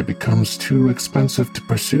 and if it becomes too expensive to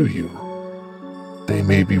pursue you, they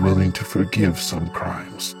may be willing to forgive some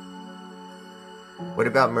crimes. What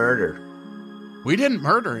about murder? We didn't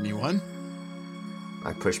murder anyone.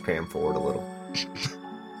 I push Pam forward a little.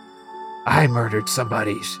 I murdered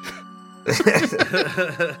somebody.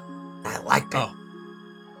 I like that. Oh,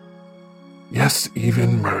 Yes,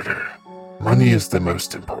 even murder. Money is the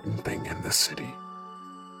most important thing in this city.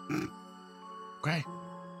 okay.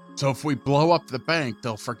 So if we blow up the bank,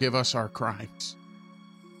 they'll forgive us our crimes.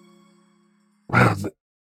 Well,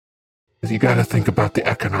 you got to think about the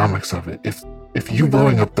economics of it. If you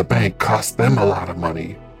blowing up the bank costs them a lot of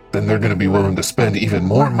money, then they're going to be willing to spend even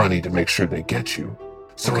more money to make sure they get you.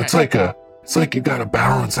 So Okay. it's like you got to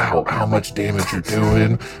balance out how much damage you're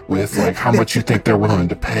doing with like how much you think they're willing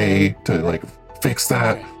to pay to like fix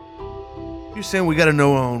that. You're saying we gotta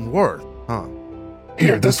know our own worth, huh?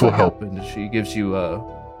 Here, this will help. And she gives you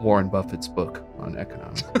Warren Buffett's book on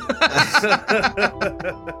economics.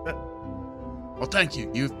 Well, thank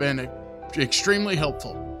you. You've been extremely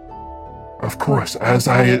helpful. Of course, as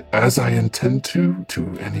I intend to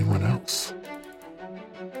anyone else.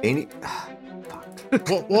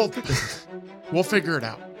 We'll figure it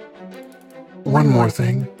out. One more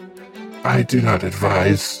thing. I do not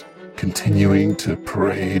advise continuing to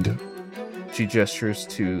parade She gestures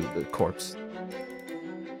to the corpse.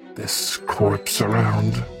 this corpse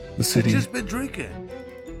around the city. Just been drinking.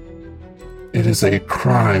 It is a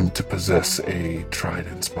crime to possess a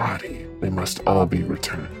Trident's body. They must all be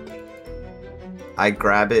returned. I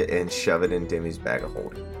grab it and shove it in Demi's bag of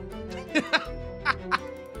holding.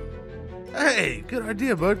 Hey, good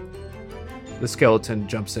idea, bud. The skeleton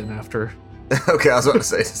jumps in after. Okay, I was about to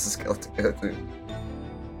say this is skeleton.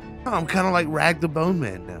 Oh, I'm kind of like Rag the Bone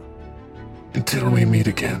Man now. Until we meet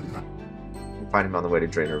again. You find him on the way to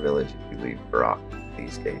Draenor Village if you leave Barak the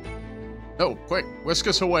East Gate. No, quick, whisk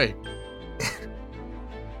us away.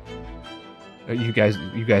 You guys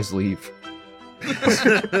leave.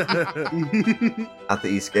 Out the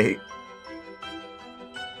East Gate.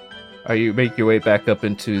 You make your way back up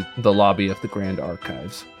into the lobby of the Grand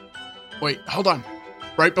Archives. Wait, hold on.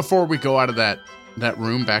 Right before we go out of that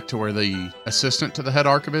room back to where the assistant to the head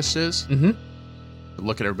archivist is,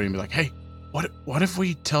 look at everybody and be like, hey, what if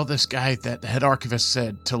we tell this guy that the head archivist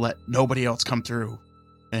said to let nobody else come through,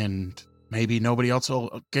 and maybe nobody else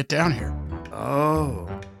will get down here? Oh.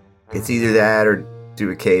 It's either that or do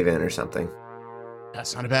a cave in or something.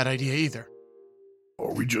 That's not a bad idea either.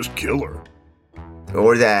 Or we just kill her.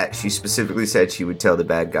 Or that she specifically said she would tell the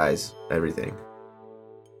bad guys everything.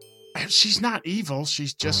 She's not evil.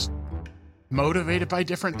 She's just motivated by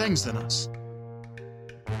different things than us.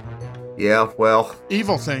 Yeah, well.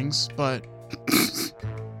 Evil things, but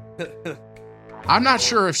I'm not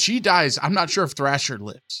sure if she dies. I'm not sure if Thrasher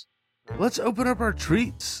lives. Let's open up our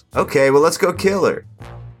treats. Okay, well, let's go kill her.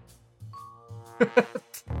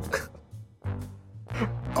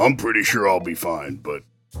 I'm pretty sure I'll be fine, but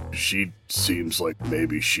she seems like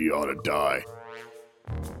maybe she ought to die.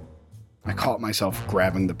 I caught myself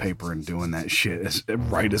grabbing the paper and doing that shit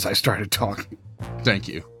right as I started talking. Thank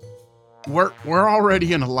you. We're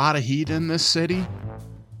already in a lot of heat in this city.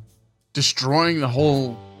 Destroying the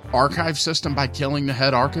whole archive system by killing the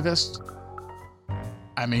head archivist.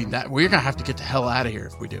 I mean, that we're gonna have to get the hell out of here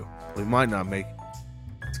if we do. We might not make it.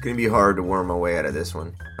 It's gonna be hard to worm my way out of this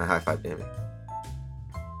one. I high-five Demi.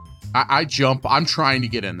 I jump. I'm trying to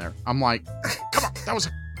get in there. I'm like, come on, that was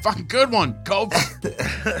a fucking good one. Go.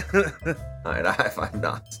 Alright, I high-five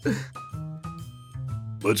Knox.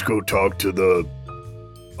 Let's go talk to the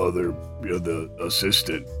other, the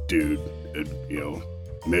assistant dude. And,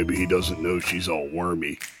 maybe he doesn't know she's all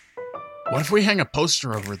wormy. What if we hang a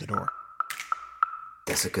poster over the door?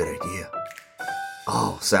 That's a good idea.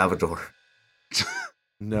 Oh, Salvador.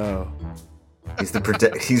 No. He's the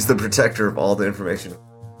protector of all the information.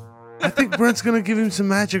 I think Brent's going to give him some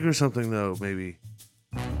magic or something, though, maybe.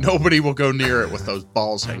 Nobody will go near it with those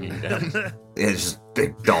balls hanging down. Yeah, it's just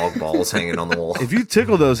big dog balls hanging on the wall. If you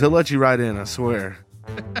tickle those, he'll let you right in, I swear.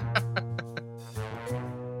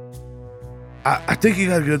 I think you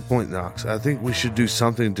got a good point, Knox. I think we should do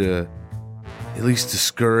something to at least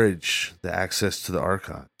discourage the access to the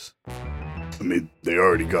archives. I mean, they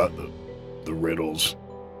already got the riddles.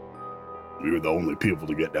 We were the only people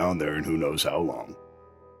to get down there in who knows how long.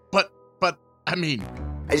 But I mean,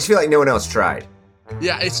 I just feel like no one else tried.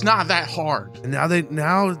 yeah, it's not that hard. And now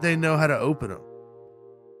they know how to open them.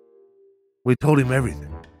 We told him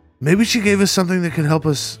everything. Maybe she gave us something that could help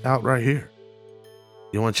us out right here.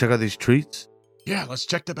 You want to check out these treats? Yeah, let's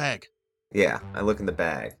check the bag. Yeah, I look in the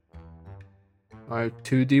bag. All right,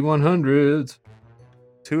 2 D100s.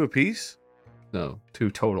 2 apiece? No,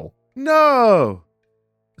 2 total. No!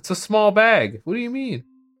 It's a small bag. What do you mean?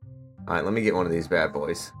 Alright, let me get one of these bad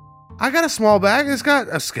boys. I got a small bag. It's got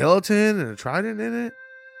a skeleton and a trident in it.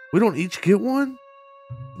 We don't each get one?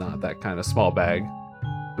 Not that kind of small bag.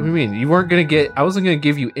 What do you mean? You weren't gonna get? I wasn't gonna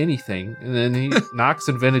give you anything, and then Knox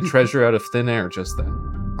invented treasure out of thin air just then.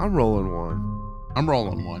 I'm rolling one. I'm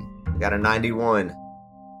rolling one. I got a 91.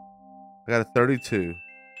 I got a 32.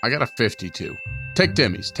 I got a 52. Take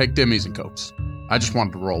Demi's and Copes. I just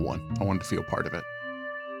wanted to roll one. I wanted to feel part of it.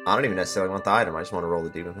 I don't even necessarily want the item. I just want to roll the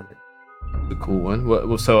D100. The cool one.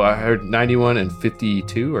 What? So I heard 91 and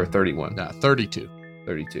 52 or 31. Nah, 32.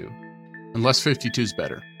 32. Unless 52's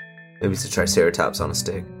better. Maybe it's a Triceratops on a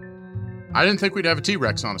stick. I didn't think we'd have a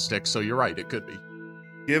T-Rex on a stick, so you're right, it could be.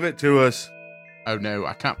 Give it to us. Oh no,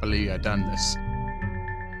 I can't believe I done this.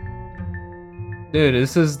 Dude,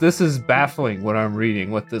 this is baffling what I'm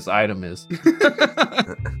reading, what this item is.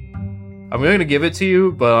 I'm gonna give it to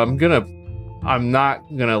you, but I'm not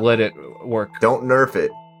gonna let it work. Don't nerf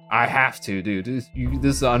it. I have to, dude.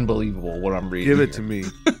 This is unbelievable what I'm reading. Give it here. to me.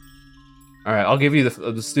 All right, I'll give you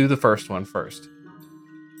let's do the first one first.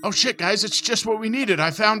 Oh shit, guys, it's just what we needed.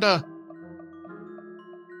 I found a...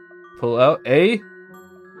 Pull out a.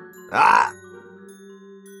 Ah!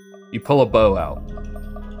 You pull a bow out.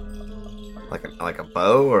 Like a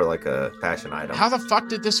bow or like a fashion item? How the fuck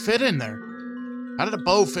did this fit in there? How did a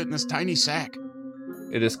bow fit in this tiny sack?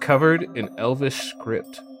 It is covered in Elvish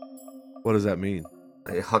script. What does that mean?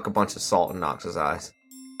 You huck a bunch of salt in Nox's eyes.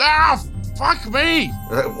 Ah, fuck me!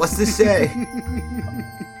 What's this say?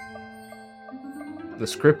 The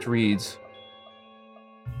script reads,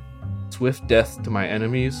 "Swift death to my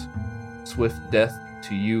enemies, swift death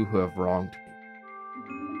to you who have wronged me."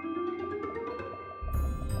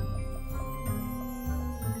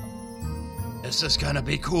 This is gonna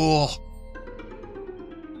be cool.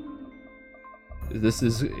 This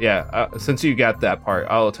is, since you got that part,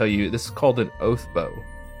 I'll tell you, this is called an oath bow.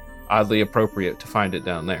 Oddly appropriate to find it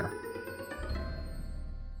down there.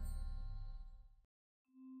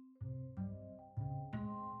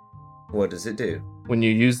 What does it do? When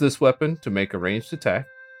you use this weapon to make a ranged attack,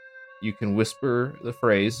 you can whisper the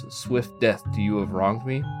phrase, "Swift death to you who have wronged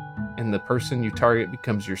me," and the person you target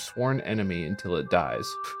becomes your sworn enemy until it dies.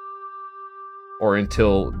 Or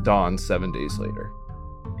until dawn 7 days later.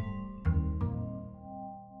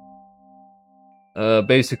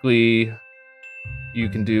 Basically, you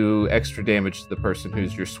can do extra damage to the person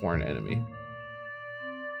who's your sworn enemy.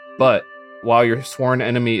 But while your sworn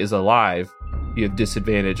enemy is alive, you have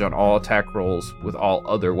disadvantage on all attack rolls with all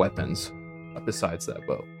other weapons besides that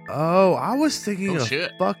bow. Oh, I was thinking Oh, of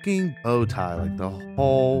shit. fucking bow tie like the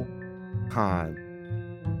whole time.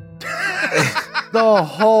 The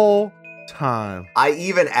whole time. I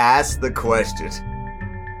even asked the question.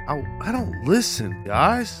 I don't listen,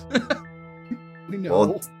 guys. We know.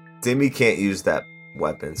 Well, Demi can't use that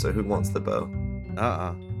weapon, so who wants the bow?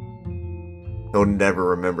 He'll never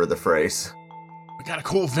remember the phrase. We got a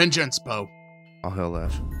cool vengeance bow. Oh, hell,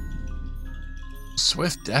 Lash.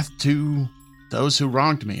 Swift death to those who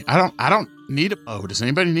wronged me. I don't need a bow. Does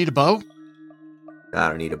anybody need a bow? I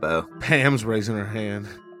don't need a bow. Pam's raising her hand.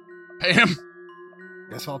 Pam?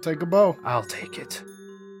 Guess I'll take a bow. I'll take it.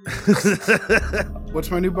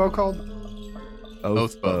 What's my new bow called?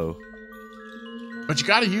 Oath bow. But you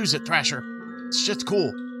gotta use it, Thrasher. This shit's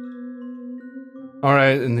cool. All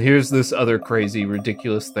right, and here's this other crazy,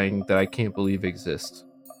 ridiculous thing that I can't believe exists.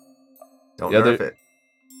 Don't The nerf other- it.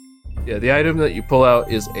 Yeah, the item that you pull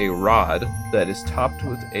out is a rod that is topped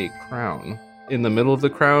with a crown. In the middle of the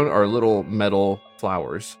crown are little metal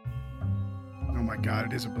flowers Oh my god,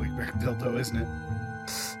 it is a bleakback dildo, isn't it?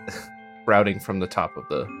 sprouting from the top of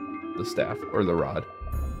the staff or the rod.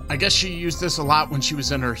 I guess she used this a lot when she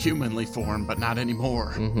was in her humanly form, but not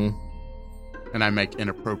anymore. Mm-hmm. And I make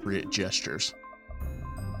inappropriate gestures.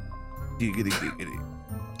 Giggity,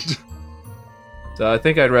 giggity. So I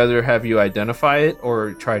think I'd rather have you identify it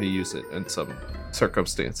or try to use it in some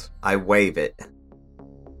circumstance. I wave it.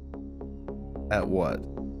 At what?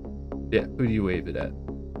 Yeah, who do you wave it at?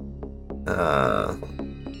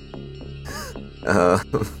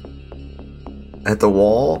 At the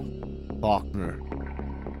wall? Faulkner.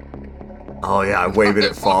 Oh yeah, I wave it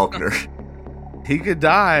at Faulkner. He could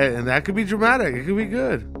die, and that could be dramatic. It could be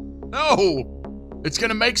good. No! It's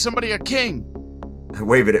gonna make somebody a king. I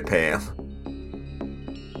wave it at Pam.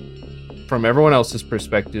 From everyone else's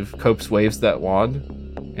perspective, Copes waves that wand,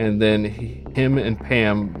 and then him and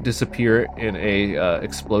Pam disappear in a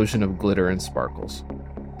explosion of glitter and sparkles.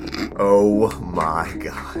 Oh my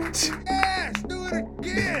god. Yes, do it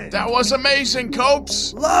again. That was amazing,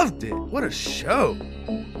 Copes! Loved it. What a show.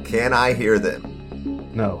 Can I hear them?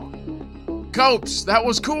 No. Copes, that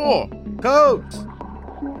was cool! Copes.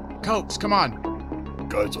 Copes, come on.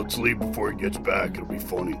 Guys, let's leave before he gets back. It'll be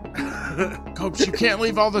funny. Copes, you can't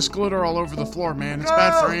leave all this glitter all over the floor, man. It's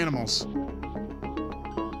bad for animals.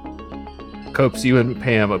 Copes, you and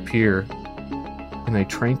Pam appear in a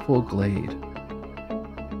tranquil glade.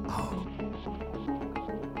 Oh,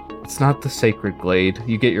 It's not the sacred glade.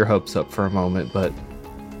 You get your hopes up for a moment, but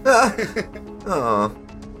oh.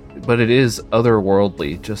 it is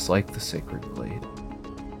otherworldly, just like the sacred glade.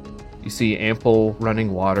 You see ample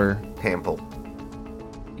running water. Pample.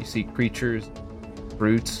 You see creatures,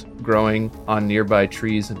 roots growing on nearby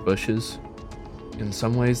trees and bushes. In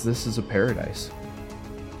some ways, this is a paradise.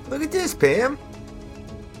 Look at this, Pam.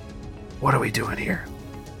 What are we doing here?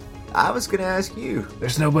 I was gonna ask you.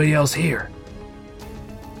 There's nobody else here.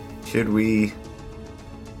 Should we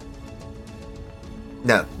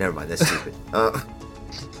No, never mind. That's stupid.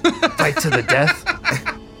 Fight to the death?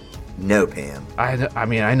 No, Pam. I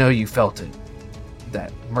mean, I know you felt it.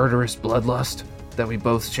 That murderous bloodlust that we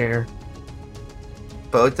both share.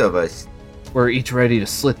 Both of us. We're each ready to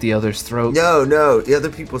slit the other's throat. No, the other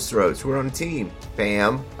people's throats. We're on a team.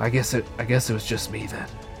 Pam. I guess it was just me then.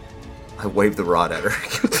 I waved the rod at her.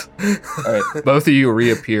 All right, both of you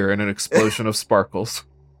reappear in an explosion of sparkles.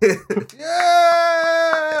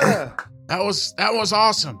 Yeah! That was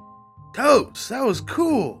awesome. Copes, that was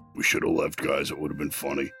cool. We should have left, guys. It would have been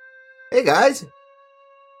funny. Hey, guys.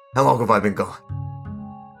 How long have I been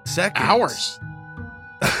gone? Seconds. Hours.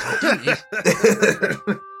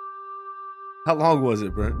 How long was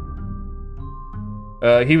it, Brent?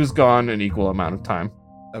 He was gone an equal amount of time.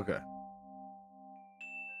 Okay.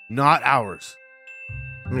 Not hours.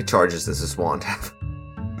 How many charges does this wand have?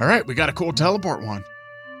 All right, we got a cool teleport one.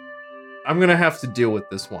 I'm gonna have to deal with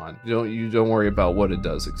this wand. You don't worry about what it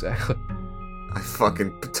does exactly. I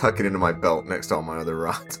fucking tuck it into my belt next to all my other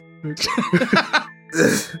rods.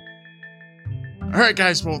 All right,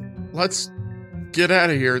 guys, well, let's get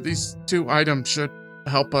out of here. These 2 items should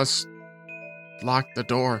help us lock the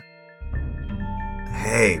door.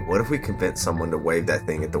 Hey, what if we convince someone to wave that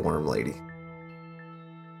thing at the worm lady?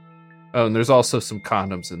 Oh, and there's also some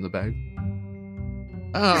condoms in the bag.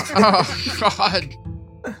 Oh God.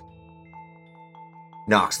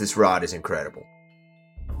 Nox, this rod is incredible.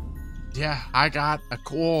 Yeah, I got a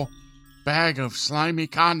cool bag of slimy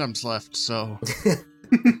condoms left, so...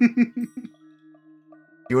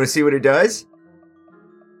 You want to see what it does?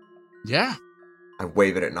 Yeah. I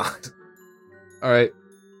wave it at Nox. All right,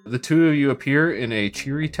 the 2 of you appear in a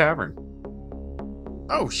cheery tavern.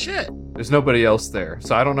 Oh, shit. There's nobody else there,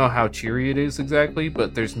 so I don't know how cheery it is exactly,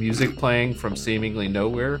 but there's music playing from seemingly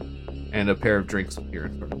nowhere, and a pair of drinks appear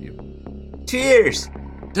in front of you. Cheers!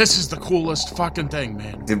 This is the coolest fucking thing,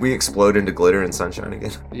 man. Did we explode into glitter and sunshine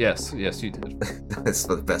again? Yes, you did. That's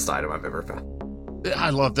the best item I've ever found.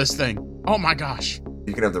 I love this thing. Oh my gosh.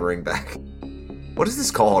 You can have the ring back. What is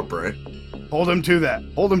this called, Brent? Hold him to that.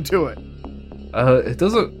 Hold him to it. It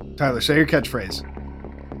doesn't... Tyler, say your catchphrase.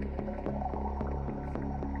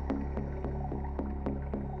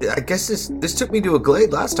 I guess this took me to a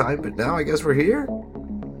glade last time, but now I guess we're here?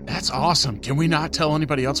 That's awesome. Can we not tell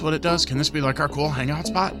anybody else what it does? Can this be like our cool hangout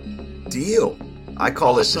spot? Deal. I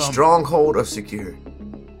call it the Awesome. stronghold of security.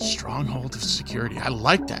 Stronghold of security. I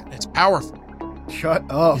like that. It's powerful. Shut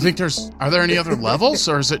up. You think are there any other levels,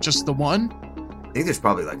 or is it just the one? I think there's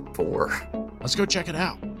probably like 4. Let's go check it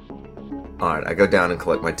out. Alright, I go down and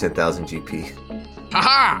collect my 10,000 GP.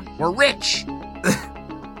 Haha! We're rich!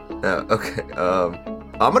 Okay,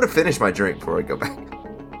 I'm gonna finish my drink before I go back.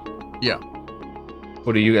 Yeah.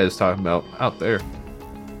 What are you guys talking about out there?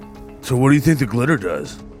 So what do you think the glitter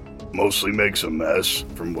does? Mostly makes a mess.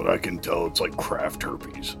 From what I can tell, it's like craft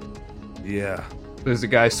herpes. Yeah. There's a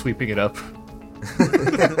guy sweeping it up.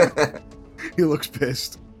 He looks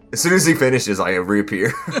pissed. As soon as he finishes, I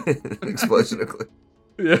reappear. Explosion of glitter.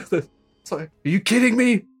 Yeah, it's like, are you kidding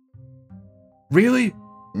me? Really?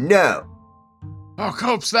 No! Oh,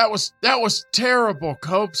 Copes, that was terrible,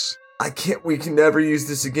 Copes. We can never use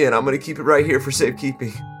this again. I'm gonna keep it right here for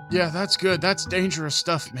safekeeping. Yeah, that's good. That's dangerous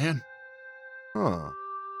stuff, man. Huh.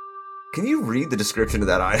 Can you read the description of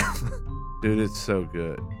that item? Dude, it's so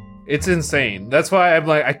good. It's insane. That's why I'm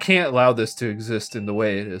like, I can't allow this to exist in the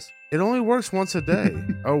way it is. It only works once a day,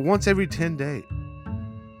 or once every 10 days.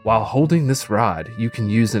 While holding this rod, you can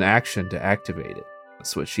use an action to activate it.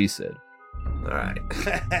 That's what she said. Alright.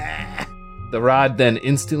 The rod then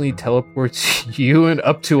instantly teleports you and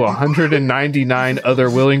up to 199 other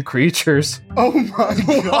willing creatures Oh my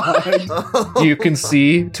god. you can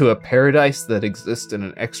see to a paradise that exists in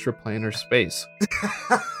an extraplanar space.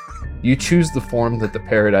 You choose the form that the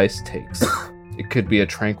paradise takes. It could be a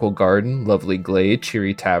tranquil garden, lovely glade,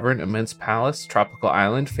 cheery tavern, immense palace, tropical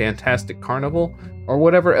island, fantastic carnival, or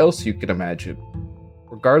whatever else you could imagine.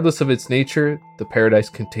 Regardless of its nature, the paradise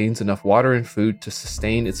contains enough water and food to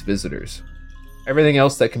sustain its visitors. Everything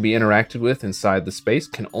else that can be interacted with inside the space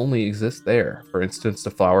can only exist there. For instance, the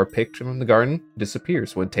flower picked from the garden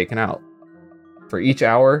disappears when taken out. For each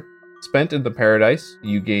hour spent in the paradise,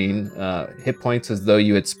 you gain hit points as though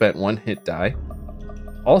you had spent 1 hit die.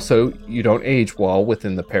 Also, you don't age while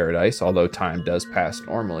within the paradise, although time does pass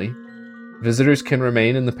normally. Visitors can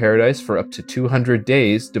remain in the paradise for up to 200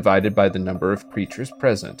 days, divided by the number of creatures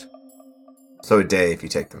present. So a day if you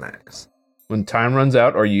take the max. When time runs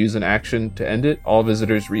out or you use an action to end it, all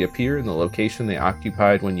visitors reappear in the location they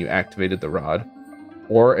occupied when you activated the rod,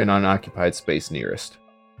 or an unoccupied space nearest.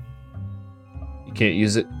 You can't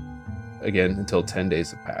use it again until 10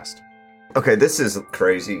 days have passed. Okay, this is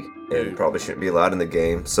crazy and probably shouldn't be allowed in the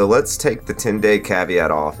game. So let's take the 10-day caveat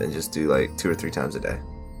off and just do like 2 or 3 times a day.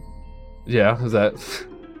 Yeah, is that?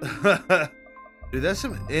 Dude, that's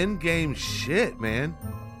some in-game shit, man.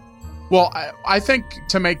 Well, I think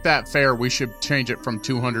to make that fair, we should change it from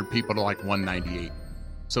 200 people to like 198,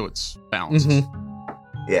 so it's balanced.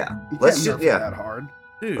 Yeah, You let's can't just nerf that hard.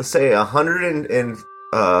 Dude, let's say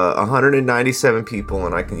 197 people,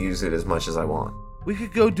 and I can use it as much as I want. we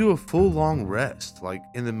could go do a full long rest, like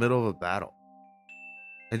in the middle of a battle.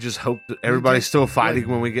 And just hope that everybody's still fighting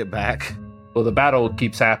when we get back. Well, the battle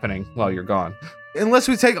keeps happening while you're gone. Unless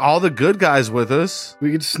we take all the good guys with us.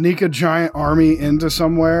 We could sneak a giant army into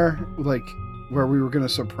somewhere, like where we were going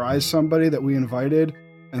to surprise somebody that we invited.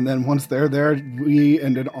 And then once they're there, we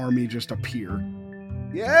and an army just appear.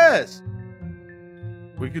 Yes.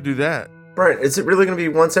 We could do that. Brent, is it really going to be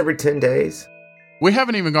once every 10 days? We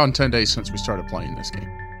haven't even gone 10 days since we started playing this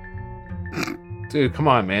game. Dude, come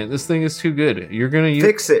on, man. This thing is too good. You're gonna use.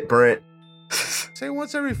 Fix it, Brent. Say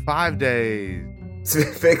once every 5 days.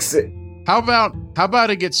 Fix it. How about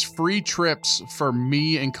it gets free trips for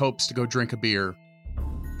me and Copes to go drink a beer,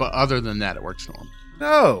 but other than that, it works for him.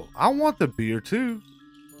 No, I want the beer too.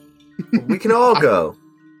 We can all go.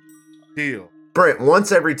 Deal. Brent,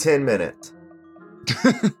 once every 10 minutes.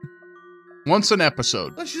 Once an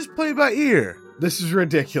episode. Let's just play by ear. This is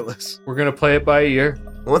ridiculous. We're gonna play it by ear.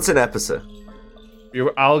 Once an episode.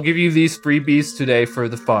 I'll give you these freebies today for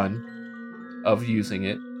the fun of using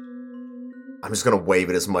it, I'm just going to wave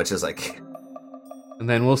it as much as I can. and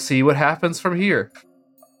then we'll see what happens from here.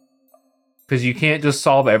 Because you can't just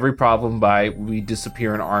solve every problem by we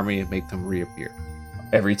disappear an army and make them reappear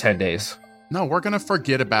every 10 days. No, we're going to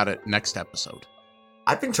forget about it next episode.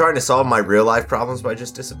 I've been trying to solve my real life problems by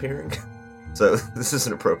just disappearing. So this is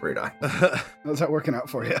an appropriate eye. How's that working out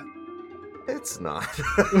for you? It's not.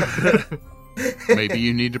 Maybe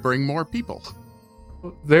you need to bring more people.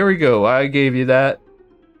 There we go. I gave you that,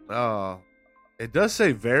 Oh, it does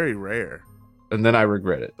say very rare. and then I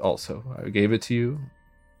regret it also. I gave it to you,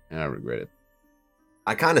 and I regret it.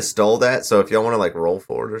 I kind of stole that, so if y'all want to like roll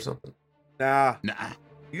for it or something. Nah, Nah.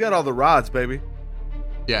 you got all the rods, baby.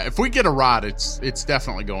 Yeah, if we get a rod, it's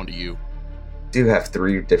definitely going to you. Do have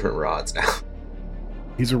 3 different rods now.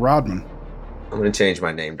 He's a Rodman. I'm going to change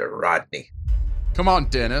my name to Rodney. Come on,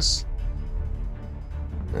 Dennis.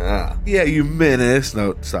 Ah. Yeah, you menace.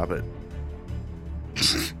 No, stop it.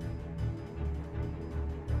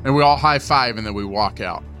 And we all high five and then we walk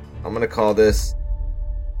out. I'm going to call this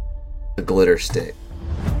the glitter stick.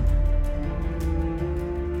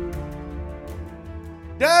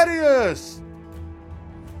 Darius!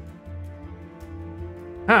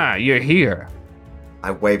 Ah, you're here.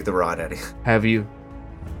 I waved the rod at him. Have you?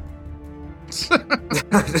 Just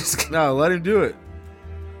kidding. No, let him do it.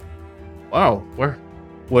 Wow, where?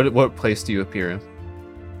 What place do you appear in?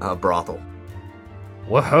 Brothel.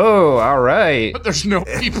 Whoa! All right. But there's no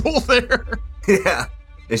people there. Yeah.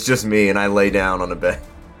 It's just me, and I lay down on a bed.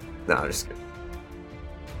 No, I'm just kidding.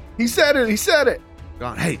 He said it. He said it.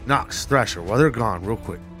 Gone. Hey, Nox, Thrasher, while they're gone, real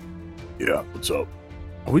quick. Yeah, what's up?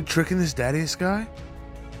 Are we tricking this Darius guy?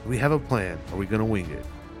 Do we have a plan? Are we gonna wing it?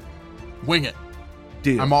 Wing it.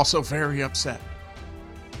 Deal. I'm also very upset.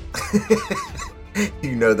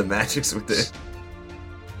 You know the magics with it.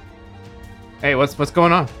 Hey, what's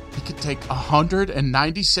going on? He could take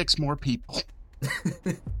 196 more people.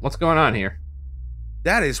 What's going on here?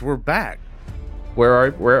 Darius, we're back. Where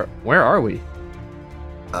are we?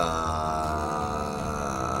 I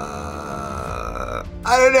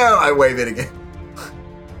don't know. I wave it again.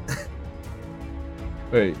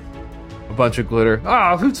 Wait, a bunch of glitter.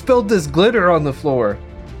 Ah, who spilled this glitter on the floor?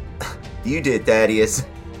 You did, Thaddeus.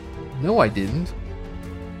 No, I didn't.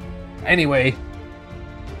 Anyway,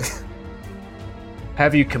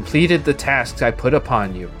 have you completed the tasks I put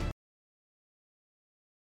upon you?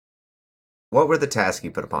 What were the tasks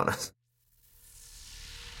you put upon us?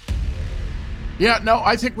 Yeah, no,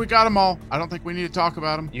 I think we got them all. I don't think we need to talk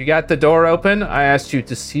about them. You got the door open. I asked you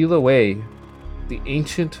to seal away the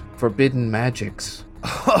ancient forbidden magics.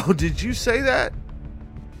 Oh, did you say that?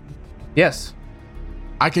 Yes.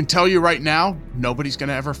 I can tell you right now, nobody's going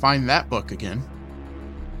to ever find that book again.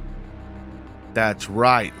 That's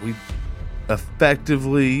right. We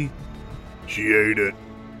effectively. She ate it.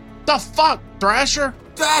 The fuck, Thrasher?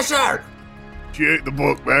 Thrasher! She ate the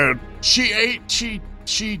book, man. She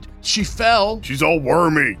fell. She's all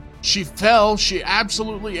wormy. She fell. She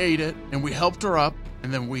absolutely ate it. And we helped her up.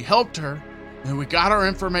 And then we helped her. And then we got our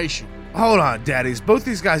information. Hold on, daddies. Both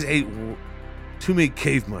these guys ate too many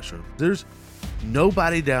cave mushrooms. There's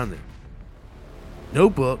nobody down there. No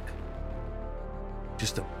book.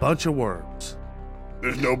 Just a bunch of worms.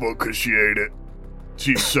 There's no book because she ate it.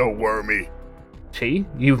 She's so wormy. She?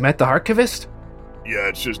 You've met the archivist? Yeah,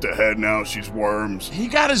 it's just a head now. She's worms. He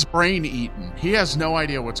got his brain eaten. He has no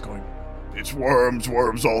idea what's going on. It's worms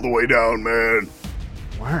all the way down, man.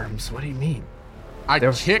 Worms? What do you mean? I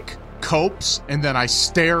kick Copes, and then I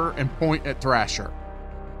stare and point at Thrasher.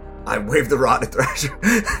 I wave the rod at Thrasher.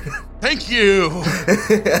 Thank you!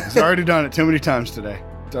 He's already done it too many times today.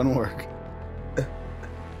 Doesn't work.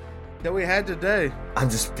 That we had today. I'm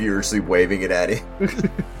just furiously waving it at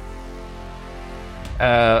him.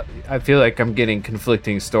 I feel like I'm getting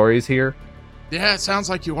conflicting stories here. Yeah, it sounds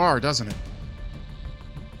like you are, doesn't it?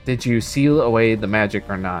 Did you seal away the magic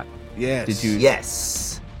or not? Yes. Did you?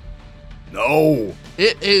 Yes. No.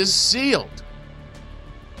 It is sealed.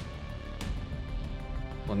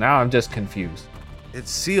 Well, now I'm just confused. It's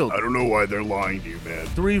sealed. I don't know why they're lying to you, man.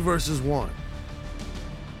 3 versus 1.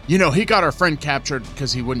 You know, he got our friend captured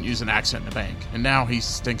because he wouldn't use an accent in the bank, and now he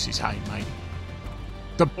thinks he's high and mighty.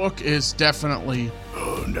 The book is definitely...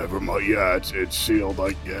 Oh, never mind. Yeah, it's sealed,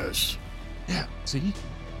 I guess. Yeah, see?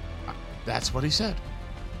 That's what he said.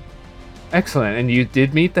 Excellent. And you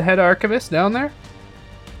did meet the head archivist down there?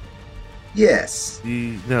 Yes.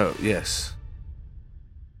 No, yes.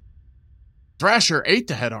 Thrasher ate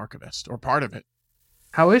the head archivist, or part of it.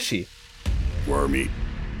 How is she? Wormy.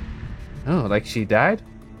 Oh, like she died?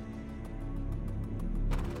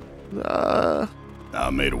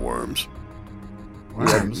 Made of worms.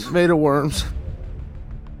 Worms. Made of worms.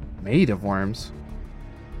 Made of worms.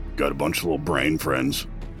 Got a bunch of little brain friends.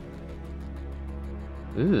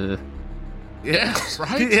 Ugh. Yeah,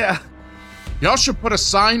 right? Yeah. Y'all should put a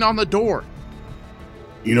sign on the door.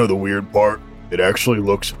 You know the weird part? It actually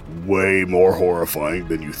looks way more horrifying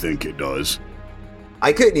than you think it does.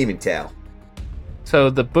 I couldn't even tell. So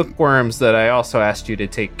the bookworms that I also asked you to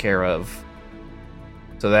take care of.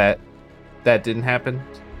 So that didn't happen?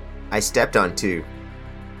 I stepped on 2.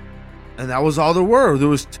 And that was all there were. There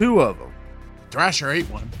was 2 of them. Thrasher ate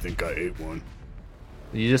one. I think I ate one.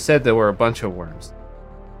 You just said there were a bunch of worms.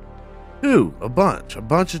 2. A bunch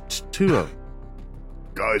of 2 of them.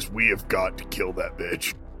 Guys, we have got to kill that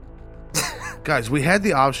bitch. Guys, we had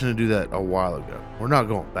the option to do that a while ago. We're not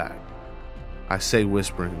going back. I say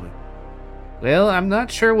whisperingly. Well, I'm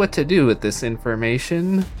not sure what to do with this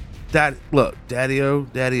information. Look, Daddy-O,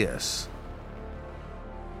 Daddy-S.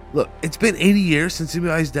 Look, it's been 80 years since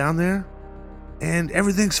anybody's down there, and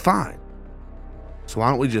everything's fine. So why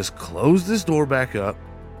don't we just close this door back up,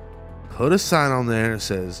 put a sign on there that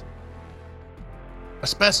says,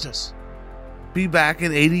 Asbestos. be back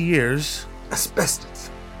in 80 years, Asbestos.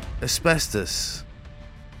 asbestos.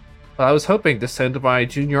 Well, I was hoping to send my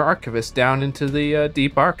junior archivist down into the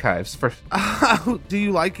deep archives for... Do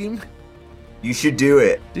you like him? You should do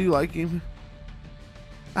it. Do you like him?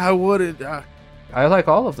 I wouldn't. I like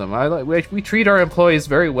all of them. We treat our employees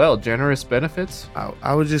very well. Generous benefits.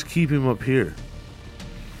 I would just keep him up here.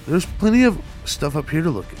 There's plenty of stuff up here to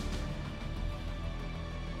look at.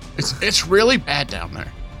 It's really bad down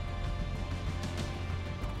there.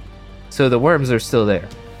 So the worms are still there.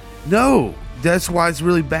 No, that's why it's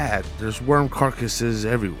really bad. There's worm carcasses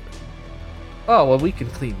everywhere. Oh, well, we can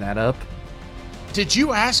clean that up. Did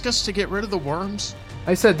you ask us to get rid of the worms?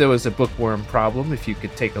 I said there was a bookworm problem if you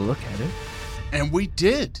could take a look at it. And we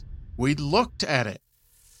did. We looked at it.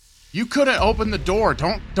 You couldn't open the door.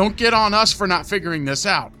 Don't get on us for not figuring this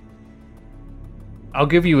out. I'll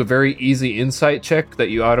give you a very easy insight check that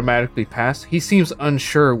you automatically pass. He seems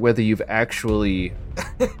unsure whether you've actually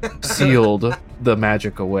sealed the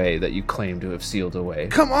magic away that you claim to have sealed away.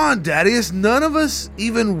 Come on, Daddy-S. None of us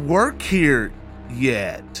even work here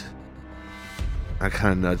yet. I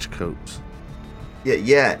kind of nudge Copes. Yeah,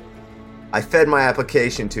 yet. I fed my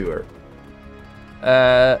application to her.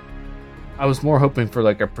 I was more hoping for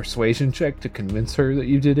like a persuasion check to convince her that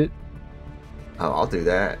you did it. Oh, I'll do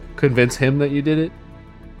that. Convince him that you did it.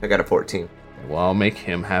 I got a 14. Well, I'll make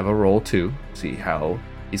him have a roll too. See how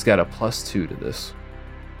he's got a +2 to this.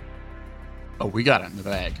 Oh, we got it in the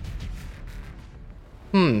bag.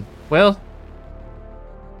 Well,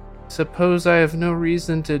 suppose I have no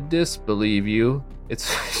reason to disbelieve you. You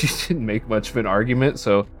didn't make much of an argument,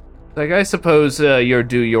 so like I suppose you're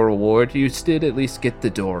due your reward. You did at least get the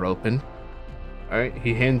door open. All right,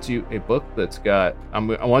 he hands you a book that's got. I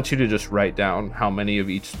want you to just write down how many of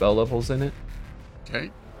each spell level's in it. Okay.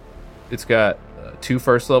 It's got 2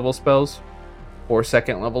 first-level spells, 4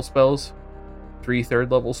 second-level spells, 3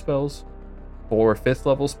 third-level spells, 4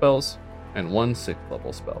 fifth-level spells, and 1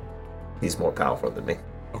 sixth-level spell. He's more powerful than me.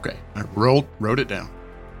 Okay. I wrote it down.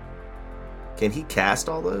 Can he cast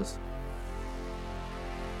all those?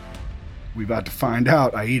 We about to find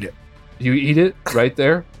out. I eat it. You eat it right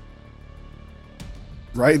there?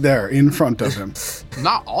 Right there, in front of him.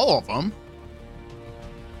 Not all of them.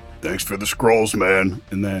 Thanks for the scrolls, man.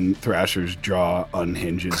 And then Thrasher's jaw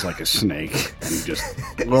unhinges like a snake. And he just...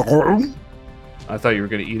 I thought you were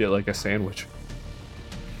going to eat it like a sandwich.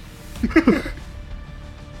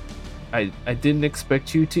 I didn't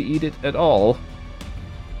expect you to eat it at all.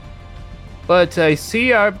 But I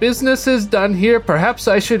see our business is done here. Perhaps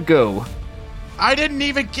I should go. I didn't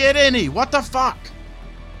even get any. What the fuck?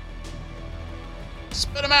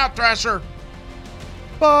 Spit him out, Thrasher.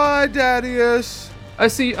 Bye, Daddius.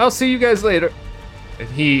 I'll see you guys later. And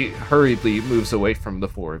he hurriedly moves away from the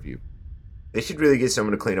four of you. They should really get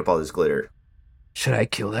someone to clean up all this glitter. Should I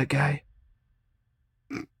kill that guy?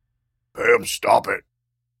 Pam, stop it.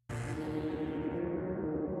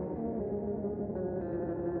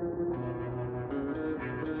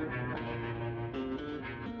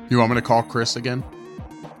 You want me to call Chris again?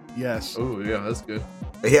 Yes. Oh, yeah, that's good.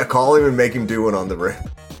 Yeah, call him and make him do one on the rip.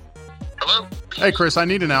 Hello? Hey, Chris, I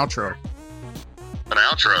need an outro. An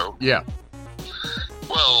outro? Yeah.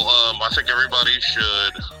 Well, I think everybody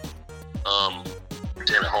should...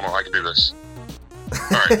 Damn it, hold on, I can do this.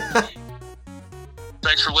 Alright.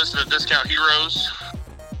 Thanks for listening to Discount Heroes.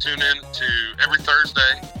 Tune in to every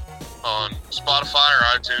Thursday on Spotify or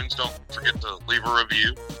iTunes. Don't forget to leave a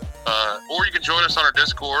review. Or you can join us on our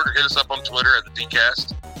Discord or hit us up on Twitter at the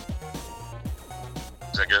DCast.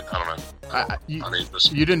 Is that good? I don't know. I need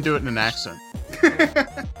this. You didn't do it in an accent.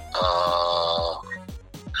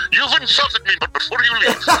 You've insulted me, but before you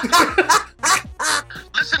leave,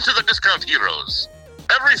 listen to the Discount Heroes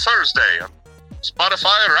every Thursday on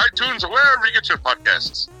Spotify or iTunes or wherever you get your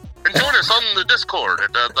podcasts. And join us on the Discord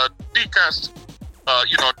at the DCast,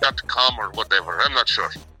 .com or whatever. I'm not sure.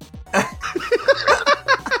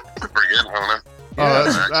 Pretty good, I don't know.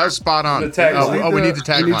 Oh, that was spot on. The tagline. We need the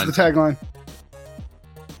He needs tagline. the tagline.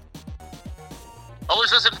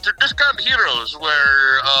 Always listen to Discount Heroes,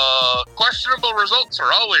 where questionable results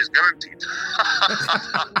are always guaranteed.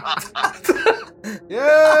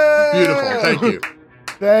 Yeah. Beautiful. Thank you.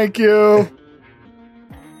 Thank you.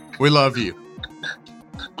 We love you.